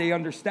that they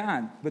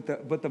understand. But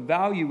the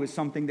value is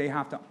something they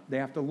have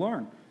to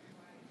learn.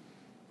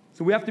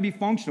 So we have to be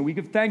functional. We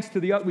give thanks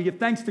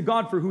to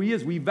God for who He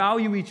is. We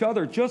value each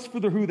other just for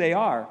who they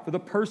are, for the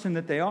person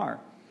that they are.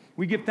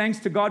 We give thanks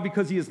to God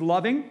because He is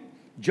loving,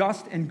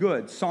 just, and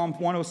good. Psalm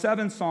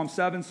 107, Psalm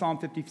 7, Psalm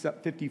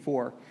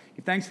 54.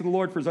 Give thanks to the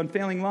Lord for His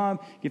unfailing love.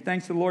 Give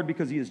thanks to the Lord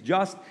because He is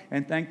just,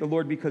 and thank the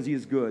Lord because He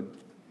is good.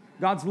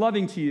 God's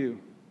loving to you.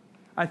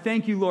 I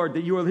thank you, Lord,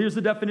 that here's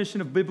the definition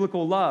of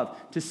biblical love,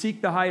 to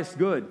seek the highest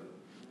good.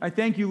 I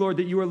thank you, Lord,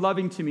 that you are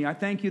loving to me. I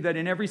thank you that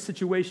in every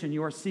situation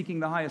you are seeking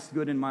the highest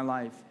good in my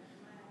life.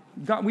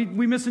 God, we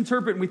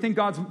misinterpret and we think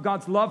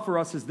God's love for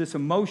us is this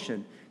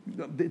emotion.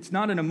 It's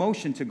not an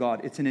emotion to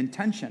God. It's an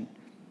intention.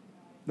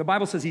 The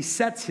Bible says He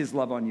sets His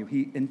love on you.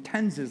 He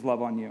intends His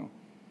love on you.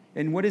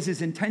 And what is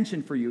His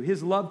intention for you?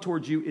 His love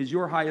towards you is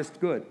your highest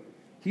good.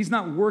 He's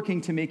not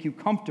working to make you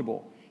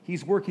comfortable.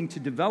 He's working to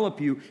develop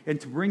you and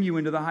to bring you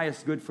into the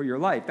highest good for your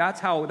life.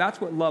 That's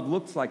what love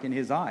looks like in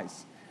His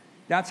eyes.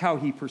 That's how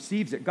He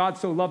perceives it. God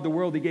so loved the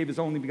world, He gave His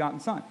only begotten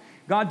Son.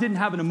 God didn't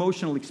have an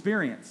emotional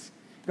experience.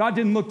 God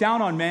didn't look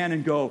down on man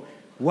and go,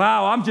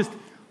 wow,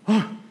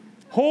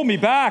 hold me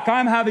back.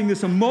 I'm having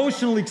this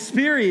emotional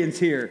experience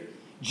here.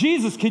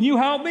 Jesus, can you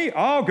help me?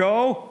 I'll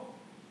go.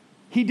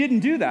 He didn't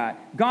do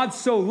that. God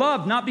so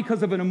loved, not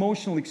because of an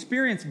emotional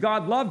experience.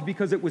 God loved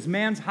because it was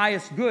man's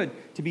highest good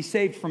to be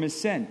saved from his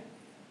sin.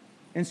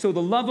 And so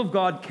the love of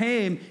God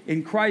came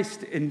in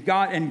Christ, and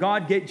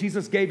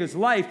Jesus gave His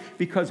life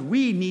because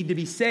we need to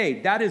be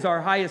saved. That is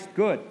our highest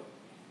good.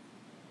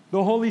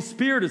 The Holy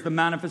Spirit is the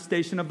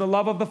manifestation of the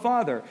love of the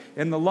Father.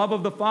 And the love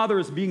of the Father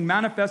is being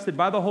manifested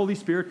by the Holy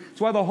Spirit. That's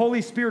why the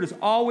Holy Spirit is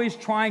always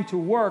trying to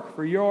work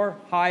for your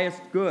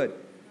highest good.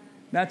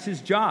 That's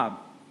His job.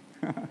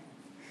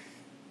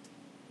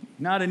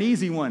 Not an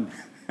easy one.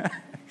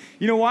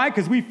 You know why?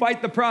 Because we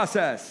fight the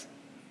process.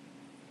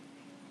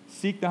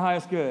 Seek the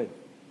highest good.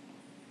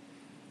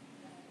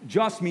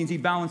 Just means He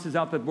balances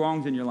out the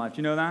wrongs in your life. Do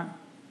you know that?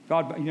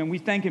 God, we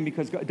thank Him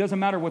because it doesn't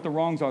matter what the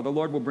wrongs are. The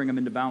Lord will bring them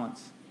into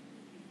balance.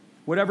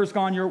 Whatever's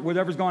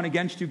gone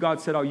against you, God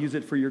said, I'll use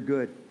it for your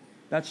good.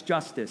 That's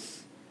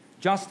justice.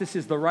 Justice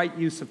is the right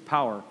use of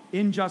power.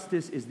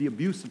 Injustice is the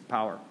abuse of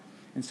power.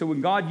 And so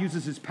when God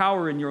uses His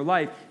power in your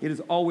life, it is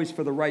always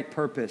for the right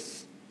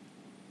purpose.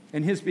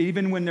 And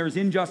even when there's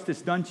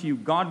injustice done to you,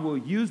 God will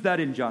use that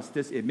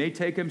injustice. It may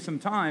take him some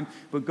time,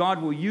 but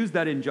God will use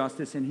that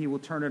injustice and he will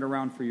turn it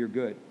around for your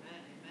good.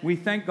 We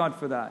thank God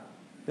for that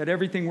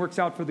everything works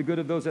out for the good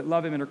of those that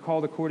love him and are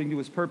called according to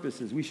his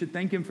purposes. We should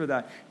thank him for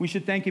that. We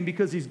should thank him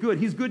because he's good.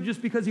 He's good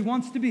just because he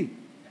wants to be.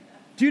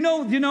 Do you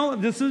know,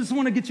 I just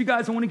want to get you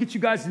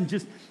guys and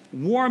just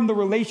warm the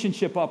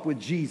relationship up with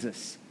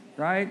Jesus,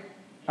 right?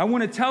 I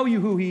want to tell you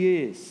who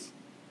he is.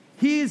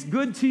 He is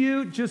good to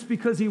you just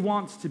because he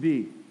wants to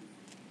be.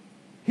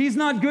 He's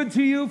not good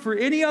to you for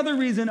any other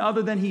reason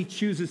other than he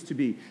chooses to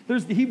be.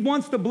 He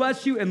wants to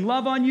bless you and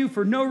love on you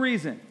for no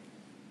reason.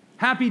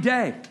 Happy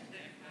day.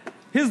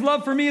 His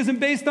love for me isn't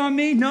based on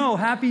me. No,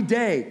 happy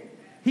day.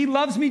 He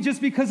loves me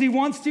just because he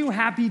wants to.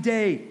 Happy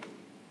day.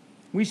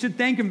 We should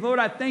thank him. Lord,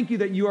 I thank you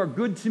that you are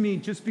good to me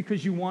just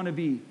because you want to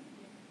be.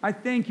 I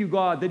thank you,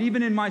 God, that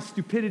even in my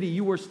stupidity,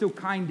 you are still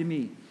kind to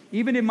me.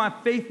 Even in my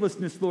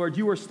faithlessness, Lord,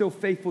 you are still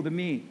faithful to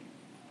me.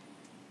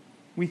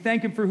 We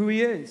thank him for who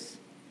he is.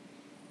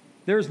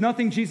 There is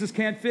nothing Jesus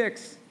can't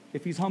fix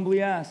if he's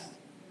humbly asked.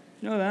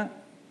 You know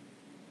that?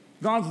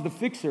 God's the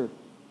fixer.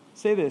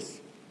 Say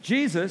this.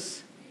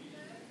 Jesus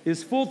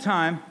is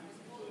full-time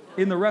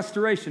in the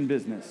restoration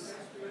business.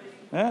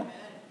 Yeah?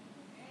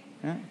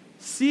 Yeah?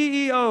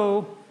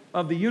 CEO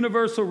of the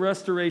universal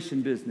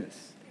restoration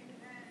business.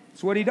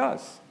 That's what he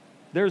does.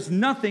 There's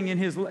nothing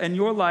in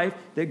your life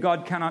that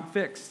God cannot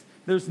fix.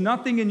 There's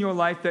nothing in your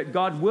life that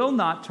God will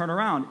not turn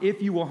around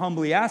if you will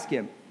humbly ask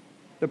him.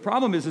 The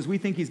problem is we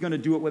think he's going to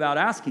do it without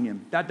asking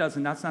him. That's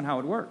not how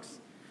it works.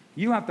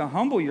 You have to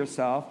humble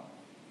yourself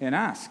and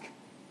ask.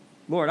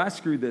 Lord, I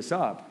screwed this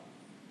up.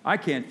 I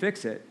can't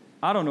fix it.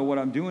 I don't know what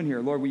I'm doing here.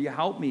 Lord, will you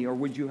help me, or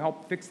would you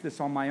help fix this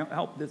on my own?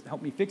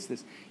 Help me fix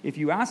this. If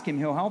you ask him,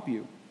 he'll help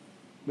you.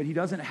 But he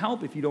doesn't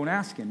help if you don't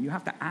ask him. You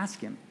have to ask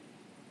him.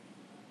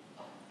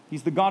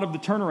 He's the God of the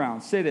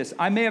turnaround. Say this.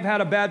 I may have had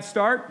a bad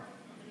start,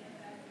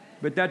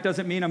 but that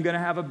doesn't mean I'm going to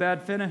have a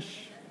bad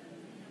finish.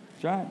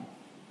 That's right.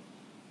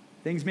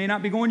 Things may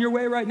not be going your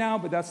way right now,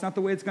 but that's not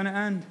the way it's going to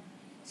end.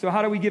 So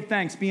how do we give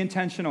thanks? Be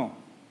intentional.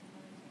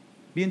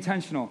 Be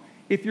intentional.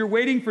 If you're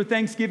waiting for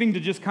Thanksgiving to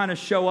just kind of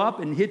show up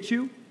and hit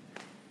you,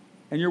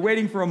 and you're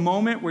waiting for a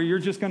moment where you're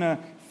just going to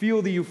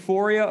feel the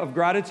euphoria of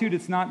gratitude,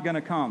 it's not going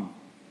to come.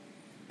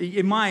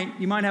 You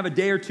might have a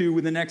day or two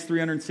with the next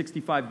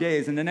 365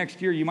 days, and the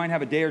next year you might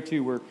have a day or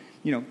two where,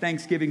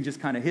 Thanksgiving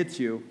just kind of hits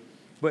you.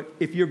 But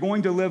if you're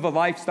going to live a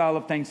lifestyle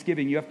of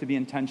Thanksgiving, you have to be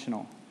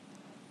intentional.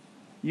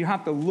 You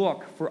have to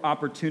look for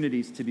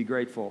opportunities to be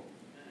grateful.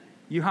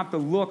 You have to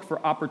look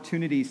for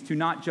opportunities to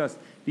not just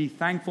be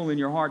thankful in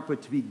your heart,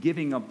 but to be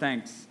giving of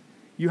thanks.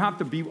 You have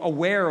to be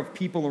aware of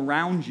people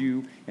around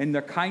you and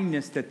the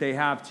kindness that they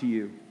have to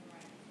you.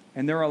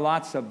 And there are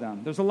lots of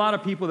them. There's a lot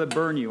of people that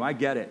burn you. I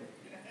get it.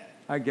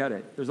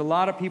 There's a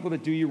lot of people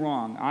that do you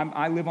wrong.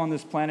 I live on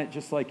this planet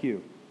just like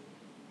you.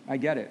 I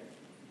get it.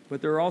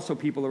 But there are also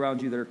people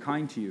around you that are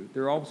kind to you.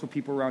 There are also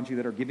people around you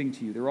that are giving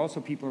to you. There are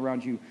also people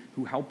around you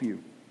who help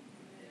you.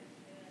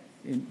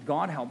 And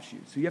God helps you.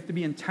 So you have to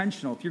be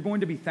intentional. If you're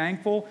going to be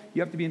thankful,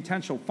 you have to be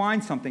intentional.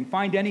 Find something.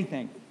 Find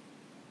anything.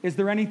 Is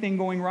there anything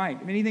going right?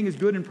 If anything is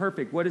good and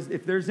perfect,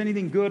 if there's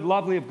anything good,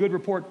 lovely, of good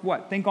report,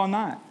 what? Think on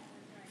that.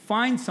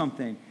 Find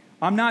something.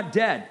 I'm not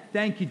dead.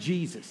 Thank you,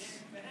 Jesus.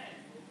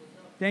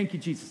 Thank you,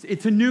 Jesus.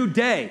 It's a new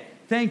day.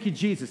 Thank you,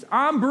 Jesus.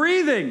 I'm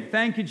breathing.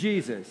 Thank you,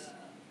 Jesus.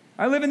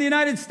 I live in the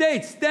United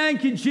States.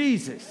 Thank you,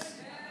 Jesus.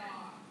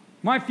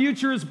 My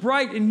future is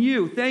bright in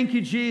you. Thank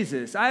you,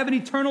 Jesus. I have an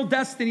eternal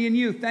destiny in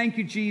you. Thank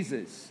you,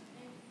 Jesus.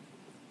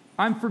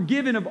 I'm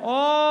forgiven of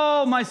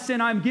all my sin.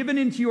 I'm given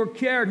into your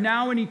care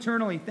now and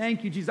eternally.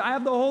 Thank you, Jesus. I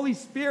have the Holy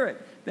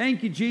Spirit.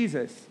 Thank you,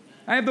 Jesus.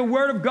 I have the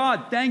Word of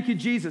God. Thank you,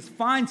 Jesus.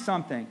 Find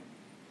something.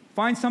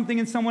 Find something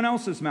in someone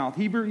else's mouth.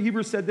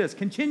 Hebrews said this,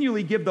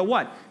 continually give the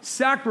what?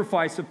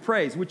 Sacrifice of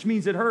praise, which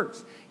means it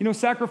hurts.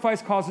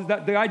 Sacrifice causes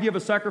that. The idea of a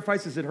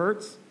sacrifice is it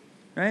hurts,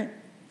 right?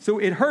 So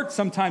it hurts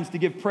sometimes to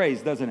give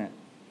praise, doesn't it?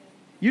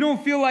 You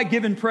don't feel like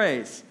giving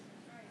praise.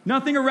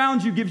 Nothing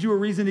around you gives you a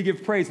reason to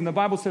give praise. And the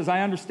Bible says, I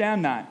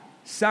understand that.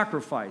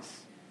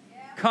 Sacrifice.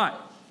 Cut.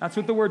 That's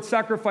what the word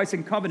sacrifice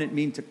and covenant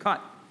mean, to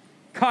cut.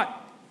 Cut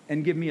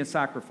and give me a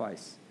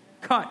sacrifice.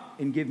 Cut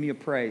and give me a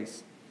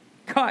praise.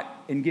 Cut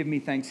and give me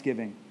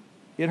thanksgiving.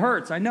 It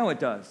hurts. I know it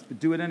does. But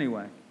do it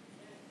anyway.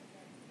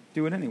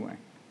 Do it anyway.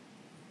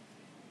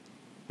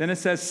 Then it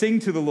says, sing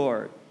to the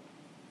Lord.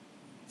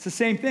 It's the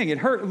same thing. It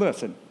hurt.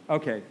 Listen.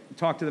 Okay.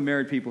 Talk to the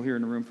married people here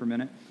in the room for a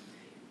minute.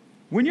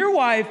 When your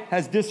wife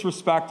has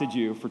disrespected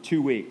you for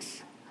 2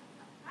 weeks,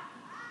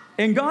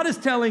 and God is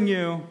telling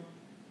you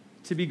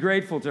to be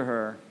grateful to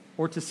her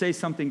or to say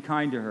something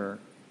kind to her,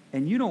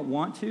 and you don't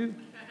want to,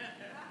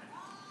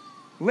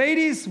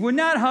 ladies, when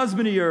that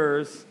husband of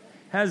yours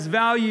has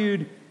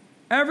valued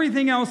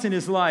everything else in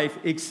his life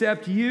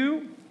except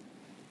you,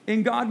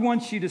 and God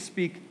wants you to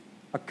speak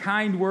a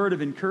kind word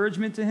of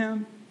encouragement to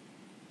him,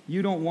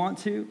 you don't want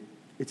to,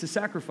 it's a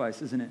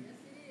sacrifice, isn't it?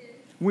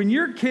 When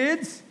your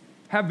kids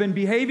have been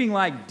behaving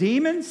like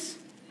demons,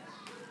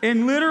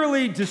 in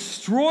literally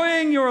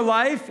destroying your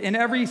life in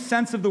every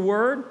sense of the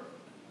word,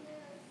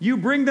 you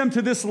bring them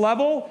to this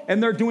level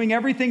and they're doing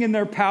everything in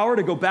their power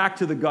to go back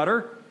to the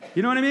gutter.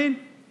 You know what I mean?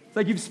 It's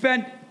like you've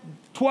spent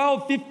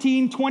 12,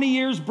 15, 20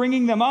 years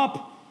bringing them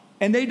up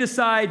and they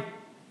decide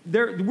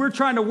we're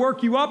trying to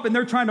work you up and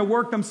they're trying to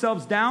work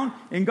themselves down.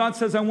 And God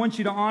says, I want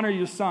you to honor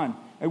your son.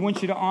 I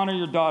want you to honor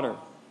your daughter.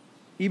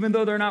 Even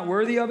though they're not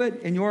worthy of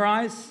it in your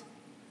eyes,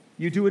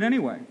 you do it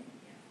anyway.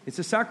 It's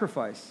a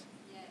sacrifice.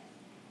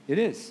 It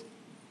is.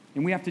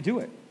 And we have to do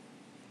it.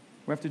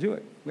 We have to do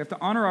it. We have to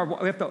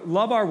we have to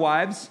love our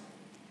wives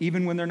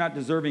even when they're not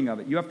deserving of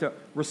it. You have to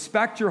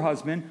respect your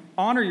husband,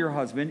 honor your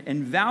husband,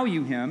 and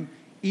value him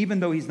even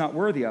though he's not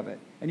worthy of it.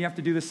 And you have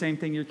to do the same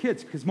thing to your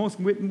kids because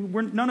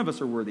none of us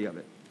are worthy of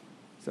it.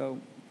 So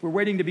if we're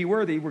waiting to be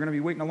worthy, we're going to be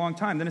waiting a long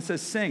time. Then it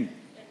says sing.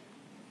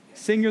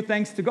 Sing your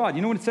thanks to God.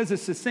 You know what it says? It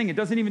says sing. It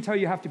doesn't even tell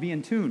you have to be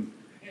in tune,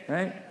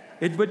 right?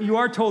 But you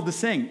are told to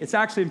sing. It's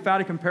actually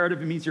emphatic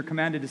imperative. It means you're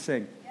commanded to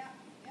sing.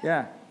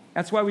 Yeah.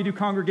 That's why we do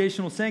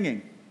congregational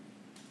singing.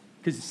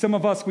 Because some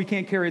of us, we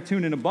can't carry a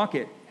tune in a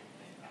bucket.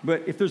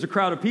 But if there's a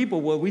crowd of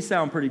people, well, we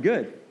sound pretty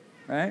good,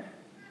 right?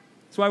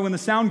 That's why when the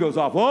sound goes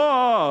off,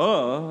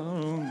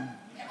 whoa,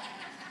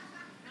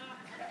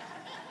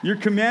 you're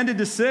commanded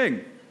to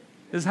sing.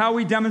 This is how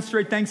we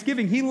demonstrate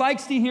thanksgiving. He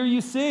likes to hear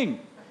you sing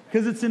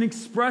because it's an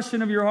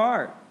expression of your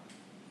heart.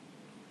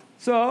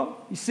 So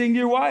you sing to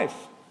your wife.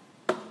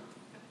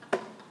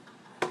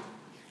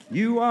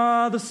 You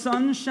are the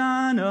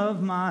sunshine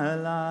of my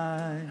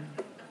life,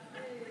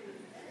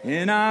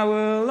 and I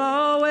will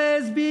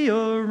always be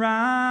around.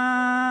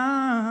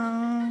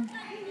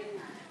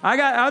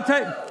 I'll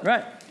tell you,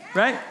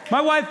 right?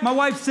 My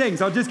wife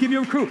sings. I'll just give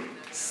you a clue.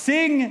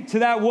 Sing to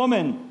that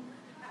woman.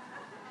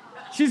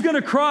 She's going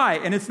to cry,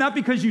 and it's not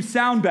because you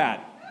sound bad.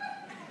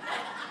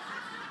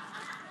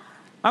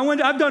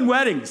 I've done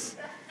weddings,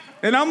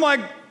 and I'm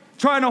like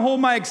trying to hold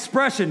my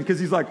expression because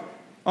he's like,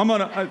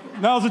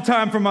 now's the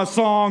time for my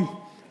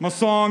song.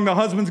 The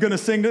husband's going to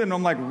sing it. And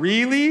I'm like,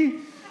 really?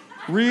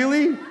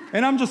 Really?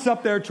 And I'm just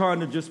up there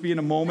trying to just be in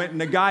a moment.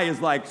 And the guy is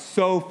like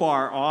so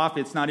far off.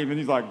 It's not even,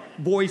 he's like,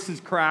 voice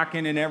is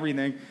cracking and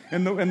everything.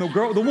 And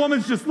the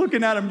woman's just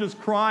looking at him, just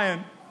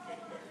crying.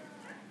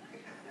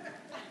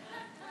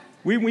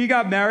 We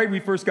got married.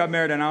 We first got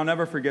married. And I'll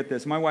never forget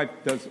this. My wife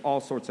does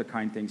all sorts of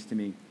kind things to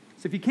me.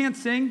 So if you can't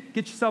sing,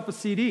 get yourself a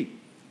CD.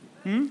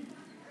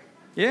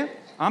 Yeah?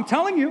 I'm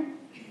telling you.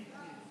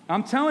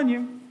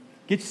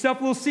 Get yourself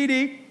a little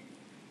CD.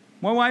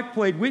 My wife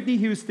played Whitney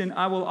Houston,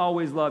 I Will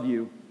Always Love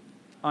You,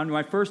 on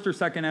my first or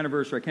second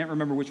anniversary. I can't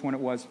remember which one it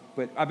was,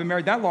 but I've been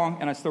married that long,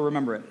 and I still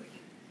remember it.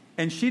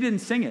 And she didn't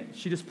sing it.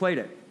 She just played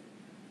it.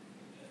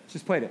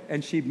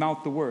 And she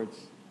mouthed the words.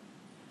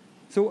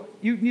 So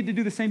you need to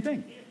do the same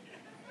thing.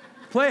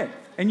 Play it.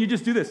 And you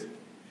just do this.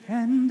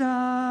 And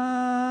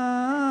I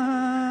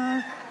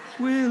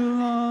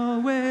will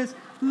always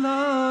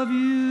love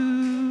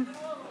you.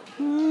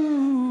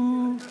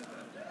 Ooh.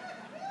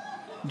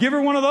 Give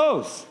her one of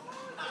those.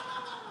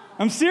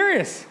 I'm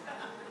serious.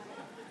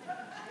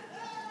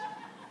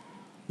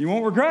 You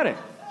won't regret it.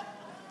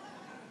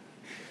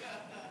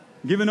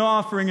 Give an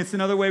offering. It's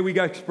another way we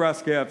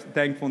express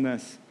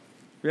thankfulness.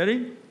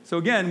 Ready? So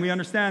again, we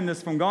understand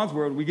this from God's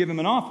word. We give him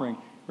an offering,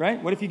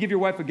 right? What if you give your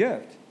wife a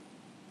gift?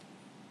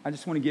 I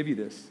just want to give you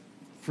this.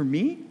 For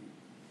me,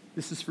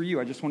 this is for you.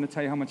 I just want to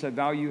tell you how much I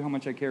value you, how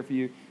much I care for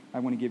you. I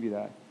want to give you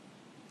that.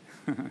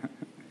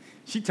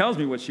 She tells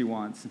me what she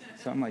wants.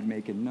 So I'm like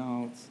making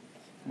notes.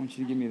 I want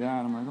you to give me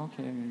that. I'm like,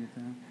 okay, I'm going to get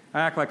that.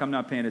 I act like I'm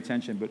not paying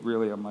attention, but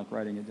really I'm like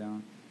writing it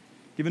down.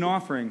 Give an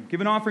offering.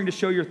 Give an offering to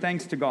show your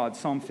thanks to God,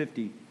 Psalm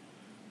 50.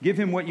 Give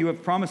him what you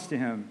have promised to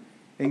him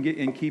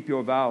and keep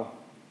your vow.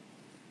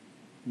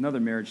 Another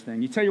marriage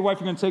thing. You tell your wife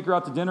you're going to take her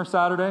out to dinner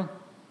Saturday,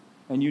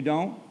 and you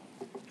don't?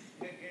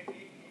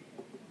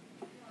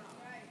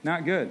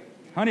 Not good.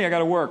 Honey, I got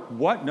to work.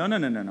 What?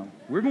 No.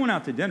 We're going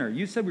out to dinner.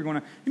 You said we're going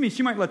to. I mean,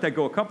 she might let that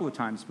go a couple of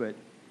times, but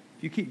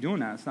if you keep doing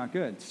that, it's not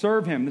good.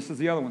 Serve him. This is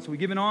the other one. So we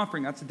give an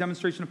offering. That's a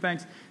demonstration of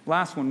thanks.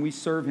 Last one, we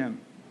serve him.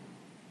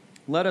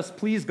 Let us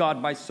please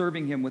God by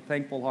serving him with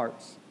thankful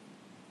hearts.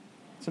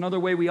 It's another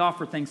way we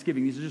offer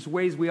thanksgiving. These are just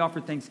ways we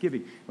offer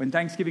thanksgiving. When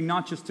thanksgiving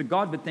not just to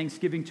God, but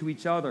thanksgiving to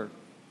each other.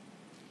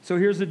 So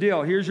here's the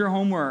deal. Here's your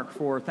homework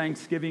for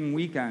Thanksgiving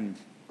weekend.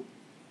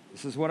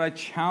 This is what I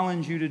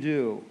challenge you to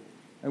do.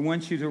 I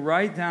want you to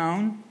write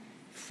down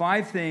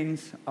 5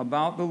 things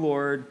about the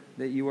Lord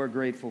that you are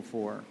grateful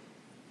for.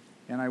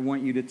 And I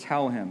want you to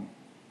tell him.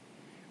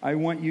 I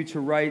want you to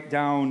write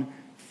down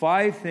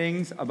 5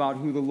 things about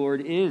who the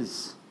Lord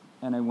is.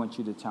 And I want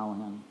you to tell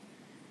him.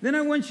 Then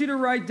I want you to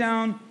write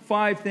down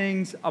 5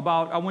 things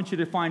about, I want you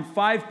to find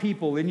 5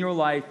 people in your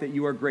life that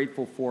you are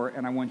grateful for,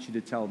 and I want you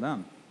to tell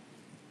them.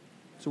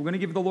 So we're going to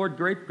give the Lord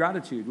great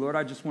gratitude. Lord,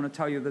 I just want to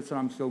tell you this, that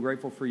I'm so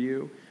grateful for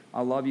you.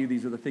 I love you.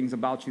 These are the things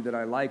about you that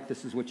I like.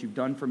 This is what you've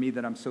done for me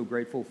that I'm so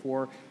grateful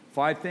for.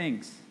 5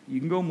 things. You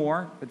can go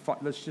more,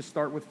 but let's just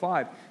start with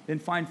 5. Then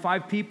find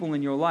 5 people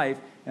in your life,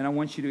 and I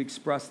want you to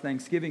express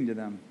thanksgiving to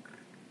them.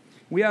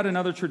 we had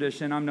another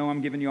tradition. I know I'm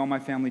giving you all my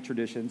family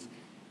traditions.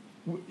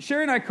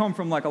 Sherry and I come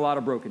from like a lot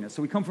of brokenness,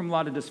 so we come from a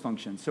lot of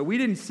dysfunction. So we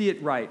didn't see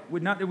it right.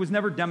 It was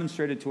never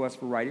demonstrated to us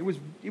for right. It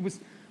was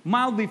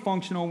mildly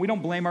functional. We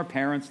don't blame our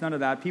parents, none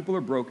of that. People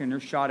are broken, they're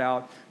shot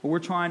out, but we're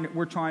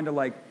trying to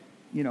like,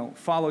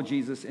 follow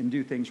Jesus and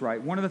do things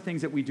right. One of the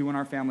things that we do in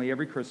our family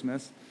every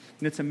Christmas,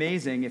 and it's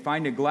amazing, if I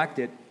neglect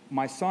it,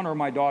 my son or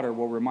my daughter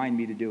will remind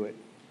me to do it.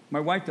 My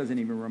wife doesn't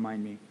even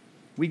remind me.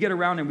 We get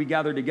around and we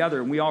gather together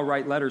and we all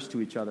write letters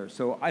to each other.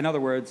 So in other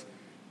words,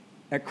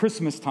 at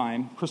Christmas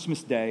time,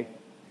 Christmas Day,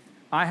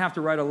 I have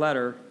to write a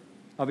letter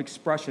of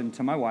expression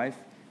to my wife.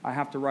 I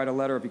have to write a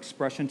letter of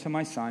expression to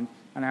my son,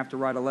 and I have to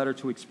write a letter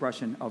to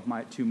expression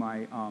to my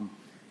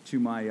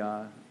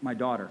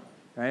daughter,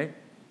 right?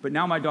 But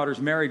now my daughter's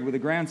married with a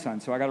grandson,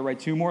 so I got to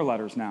write 2 more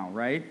letters now,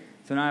 right?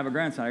 So now I have a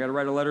grandson. I got to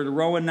write a letter to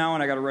Rowan now,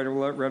 and I got to write a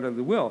letter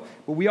to Will.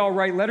 But we all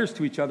write letters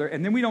to each other,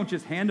 and then we don't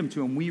just hand them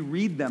to them. We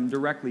read them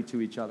directly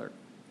to each other.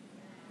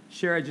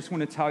 Sherry, I just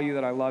want to tell you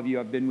that I love you.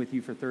 I've been with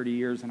you for 30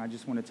 years, and I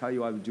just want to tell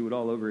you I would do it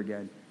all over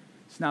again.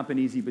 It's not been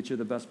easy, but you're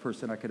the best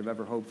person I could have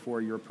ever hoped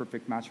for. You're a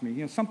perfect match for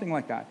me. Something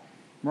like that.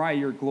 Mariah,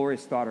 you're a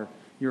glorious daughter.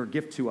 You're a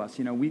gift to us.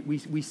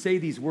 We say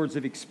these words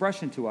of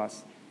expression to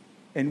us,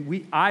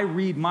 and I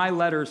read my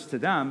letters to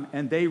them,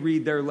 and they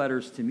read their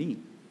letters to me.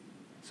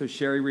 So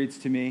Sherry reads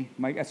to me.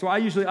 So I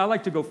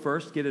like to go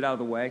first, get it out of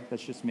the way.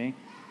 That's just me.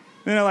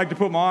 Then I like to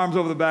put my arms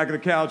over the back of the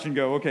couch and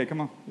go, okay,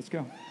 come on, let's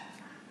go.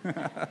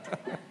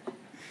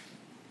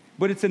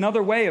 But it's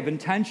another way of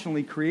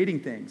intentionally creating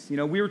things.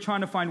 We were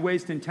trying to find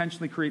ways to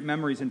intentionally create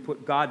memories and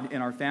put God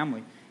in our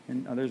family.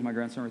 And there's my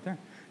grandson right there.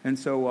 And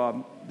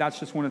so that's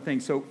just one of the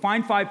things. So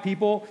find 5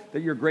 people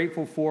that you're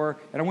grateful for,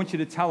 and I want you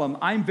to tell them,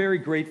 I'm very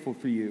grateful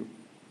for you.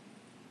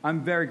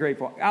 I'm very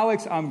grateful.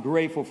 Alex, I'm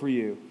grateful for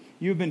you.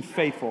 You've been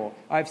faithful.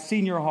 I've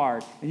seen your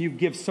heart, and you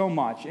give so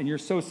much, and you're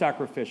so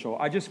sacrificial.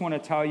 I just want to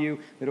tell you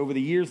that over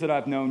the years that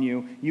I've known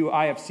you,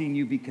 I have seen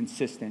you be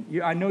consistent.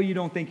 I know you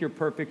don't think you're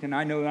perfect, and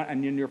I know that,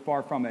 and you're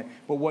far from it.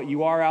 But what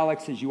you are,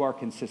 Alex, is you are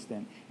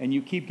consistent, and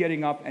you keep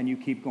getting up, and you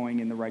keep going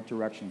in the right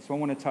direction. So I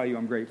want to tell you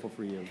I'm grateful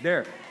for you.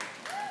 There.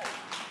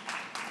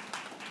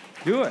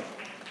 Do it.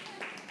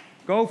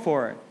 Go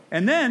for it.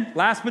 And then,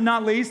 last but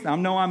not least,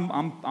 I'm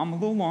a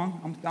little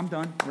long. I'm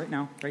done right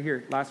now, right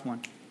here. Last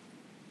one.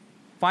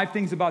 5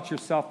 things about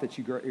yourself that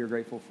you're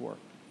grateful for.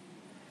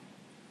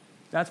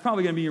 That's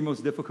probably going to be your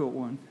most difficult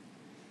one.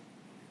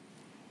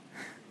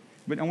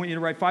 But I want you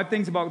to write 5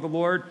 things about the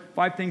Lord,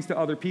 5 things to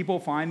other people,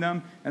 find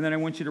them, and then I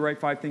want you to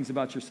write 5 things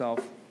about yourself.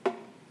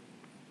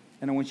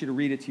 And I want you to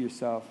read it to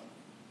yourself.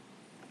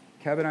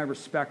 Kevin, I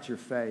respect your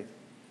faith.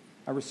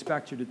 I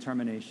respect your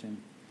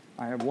determination.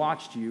 I have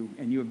watched you,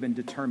 and you have been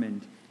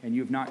determined, and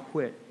you have not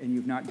quit, and you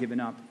have not given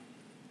up.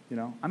 I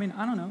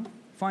don't know.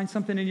 Find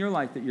something in your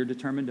life that you're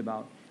determined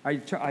about.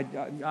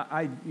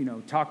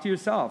 Talk to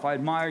yourself. I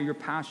admire your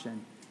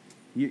passion.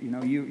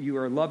 You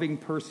are a loving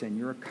person.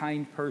 You're a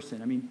kind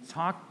person.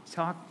 Talk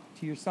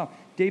to yourself.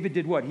 David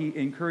did what? He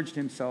encouraged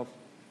himself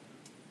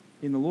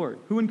in the Lord.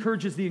 Who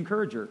encourages the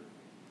encourager?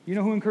 You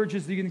know who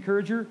encourages the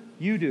encourager?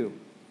 You do.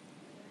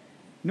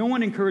 No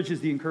one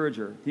encourages the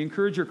encourager. The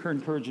encourager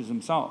encourages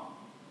himself.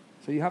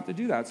 So you have to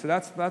do that. So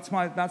that's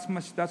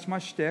my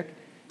shtick.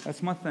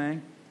 That's my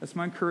thing. That's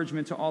my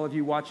encouragement to all of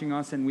you watching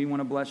us, and we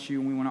want to bless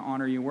you, and we want to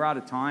honor you. We're out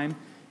of time,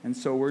 and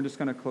so we're just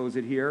going to close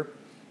it here,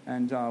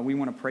 and we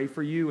want to pray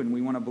for you, and we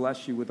want to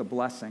bless you with a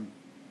blessing.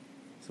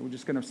 So we're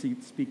just going to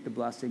speak the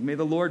blessing. May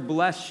the Lord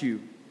bless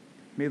you.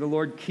 May the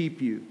Lord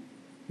keep you.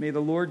 May the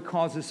Lord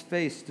cause his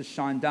face to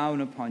shine down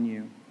upon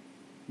you.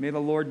 May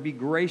the Lord be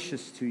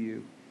gracious to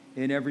you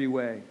in every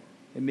way,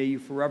 and may you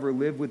forever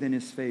live within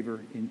his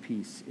favor in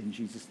peace, in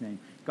Jesus' name.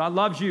 God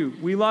loves you.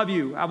 We love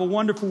you. Have a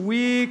wonderful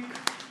week.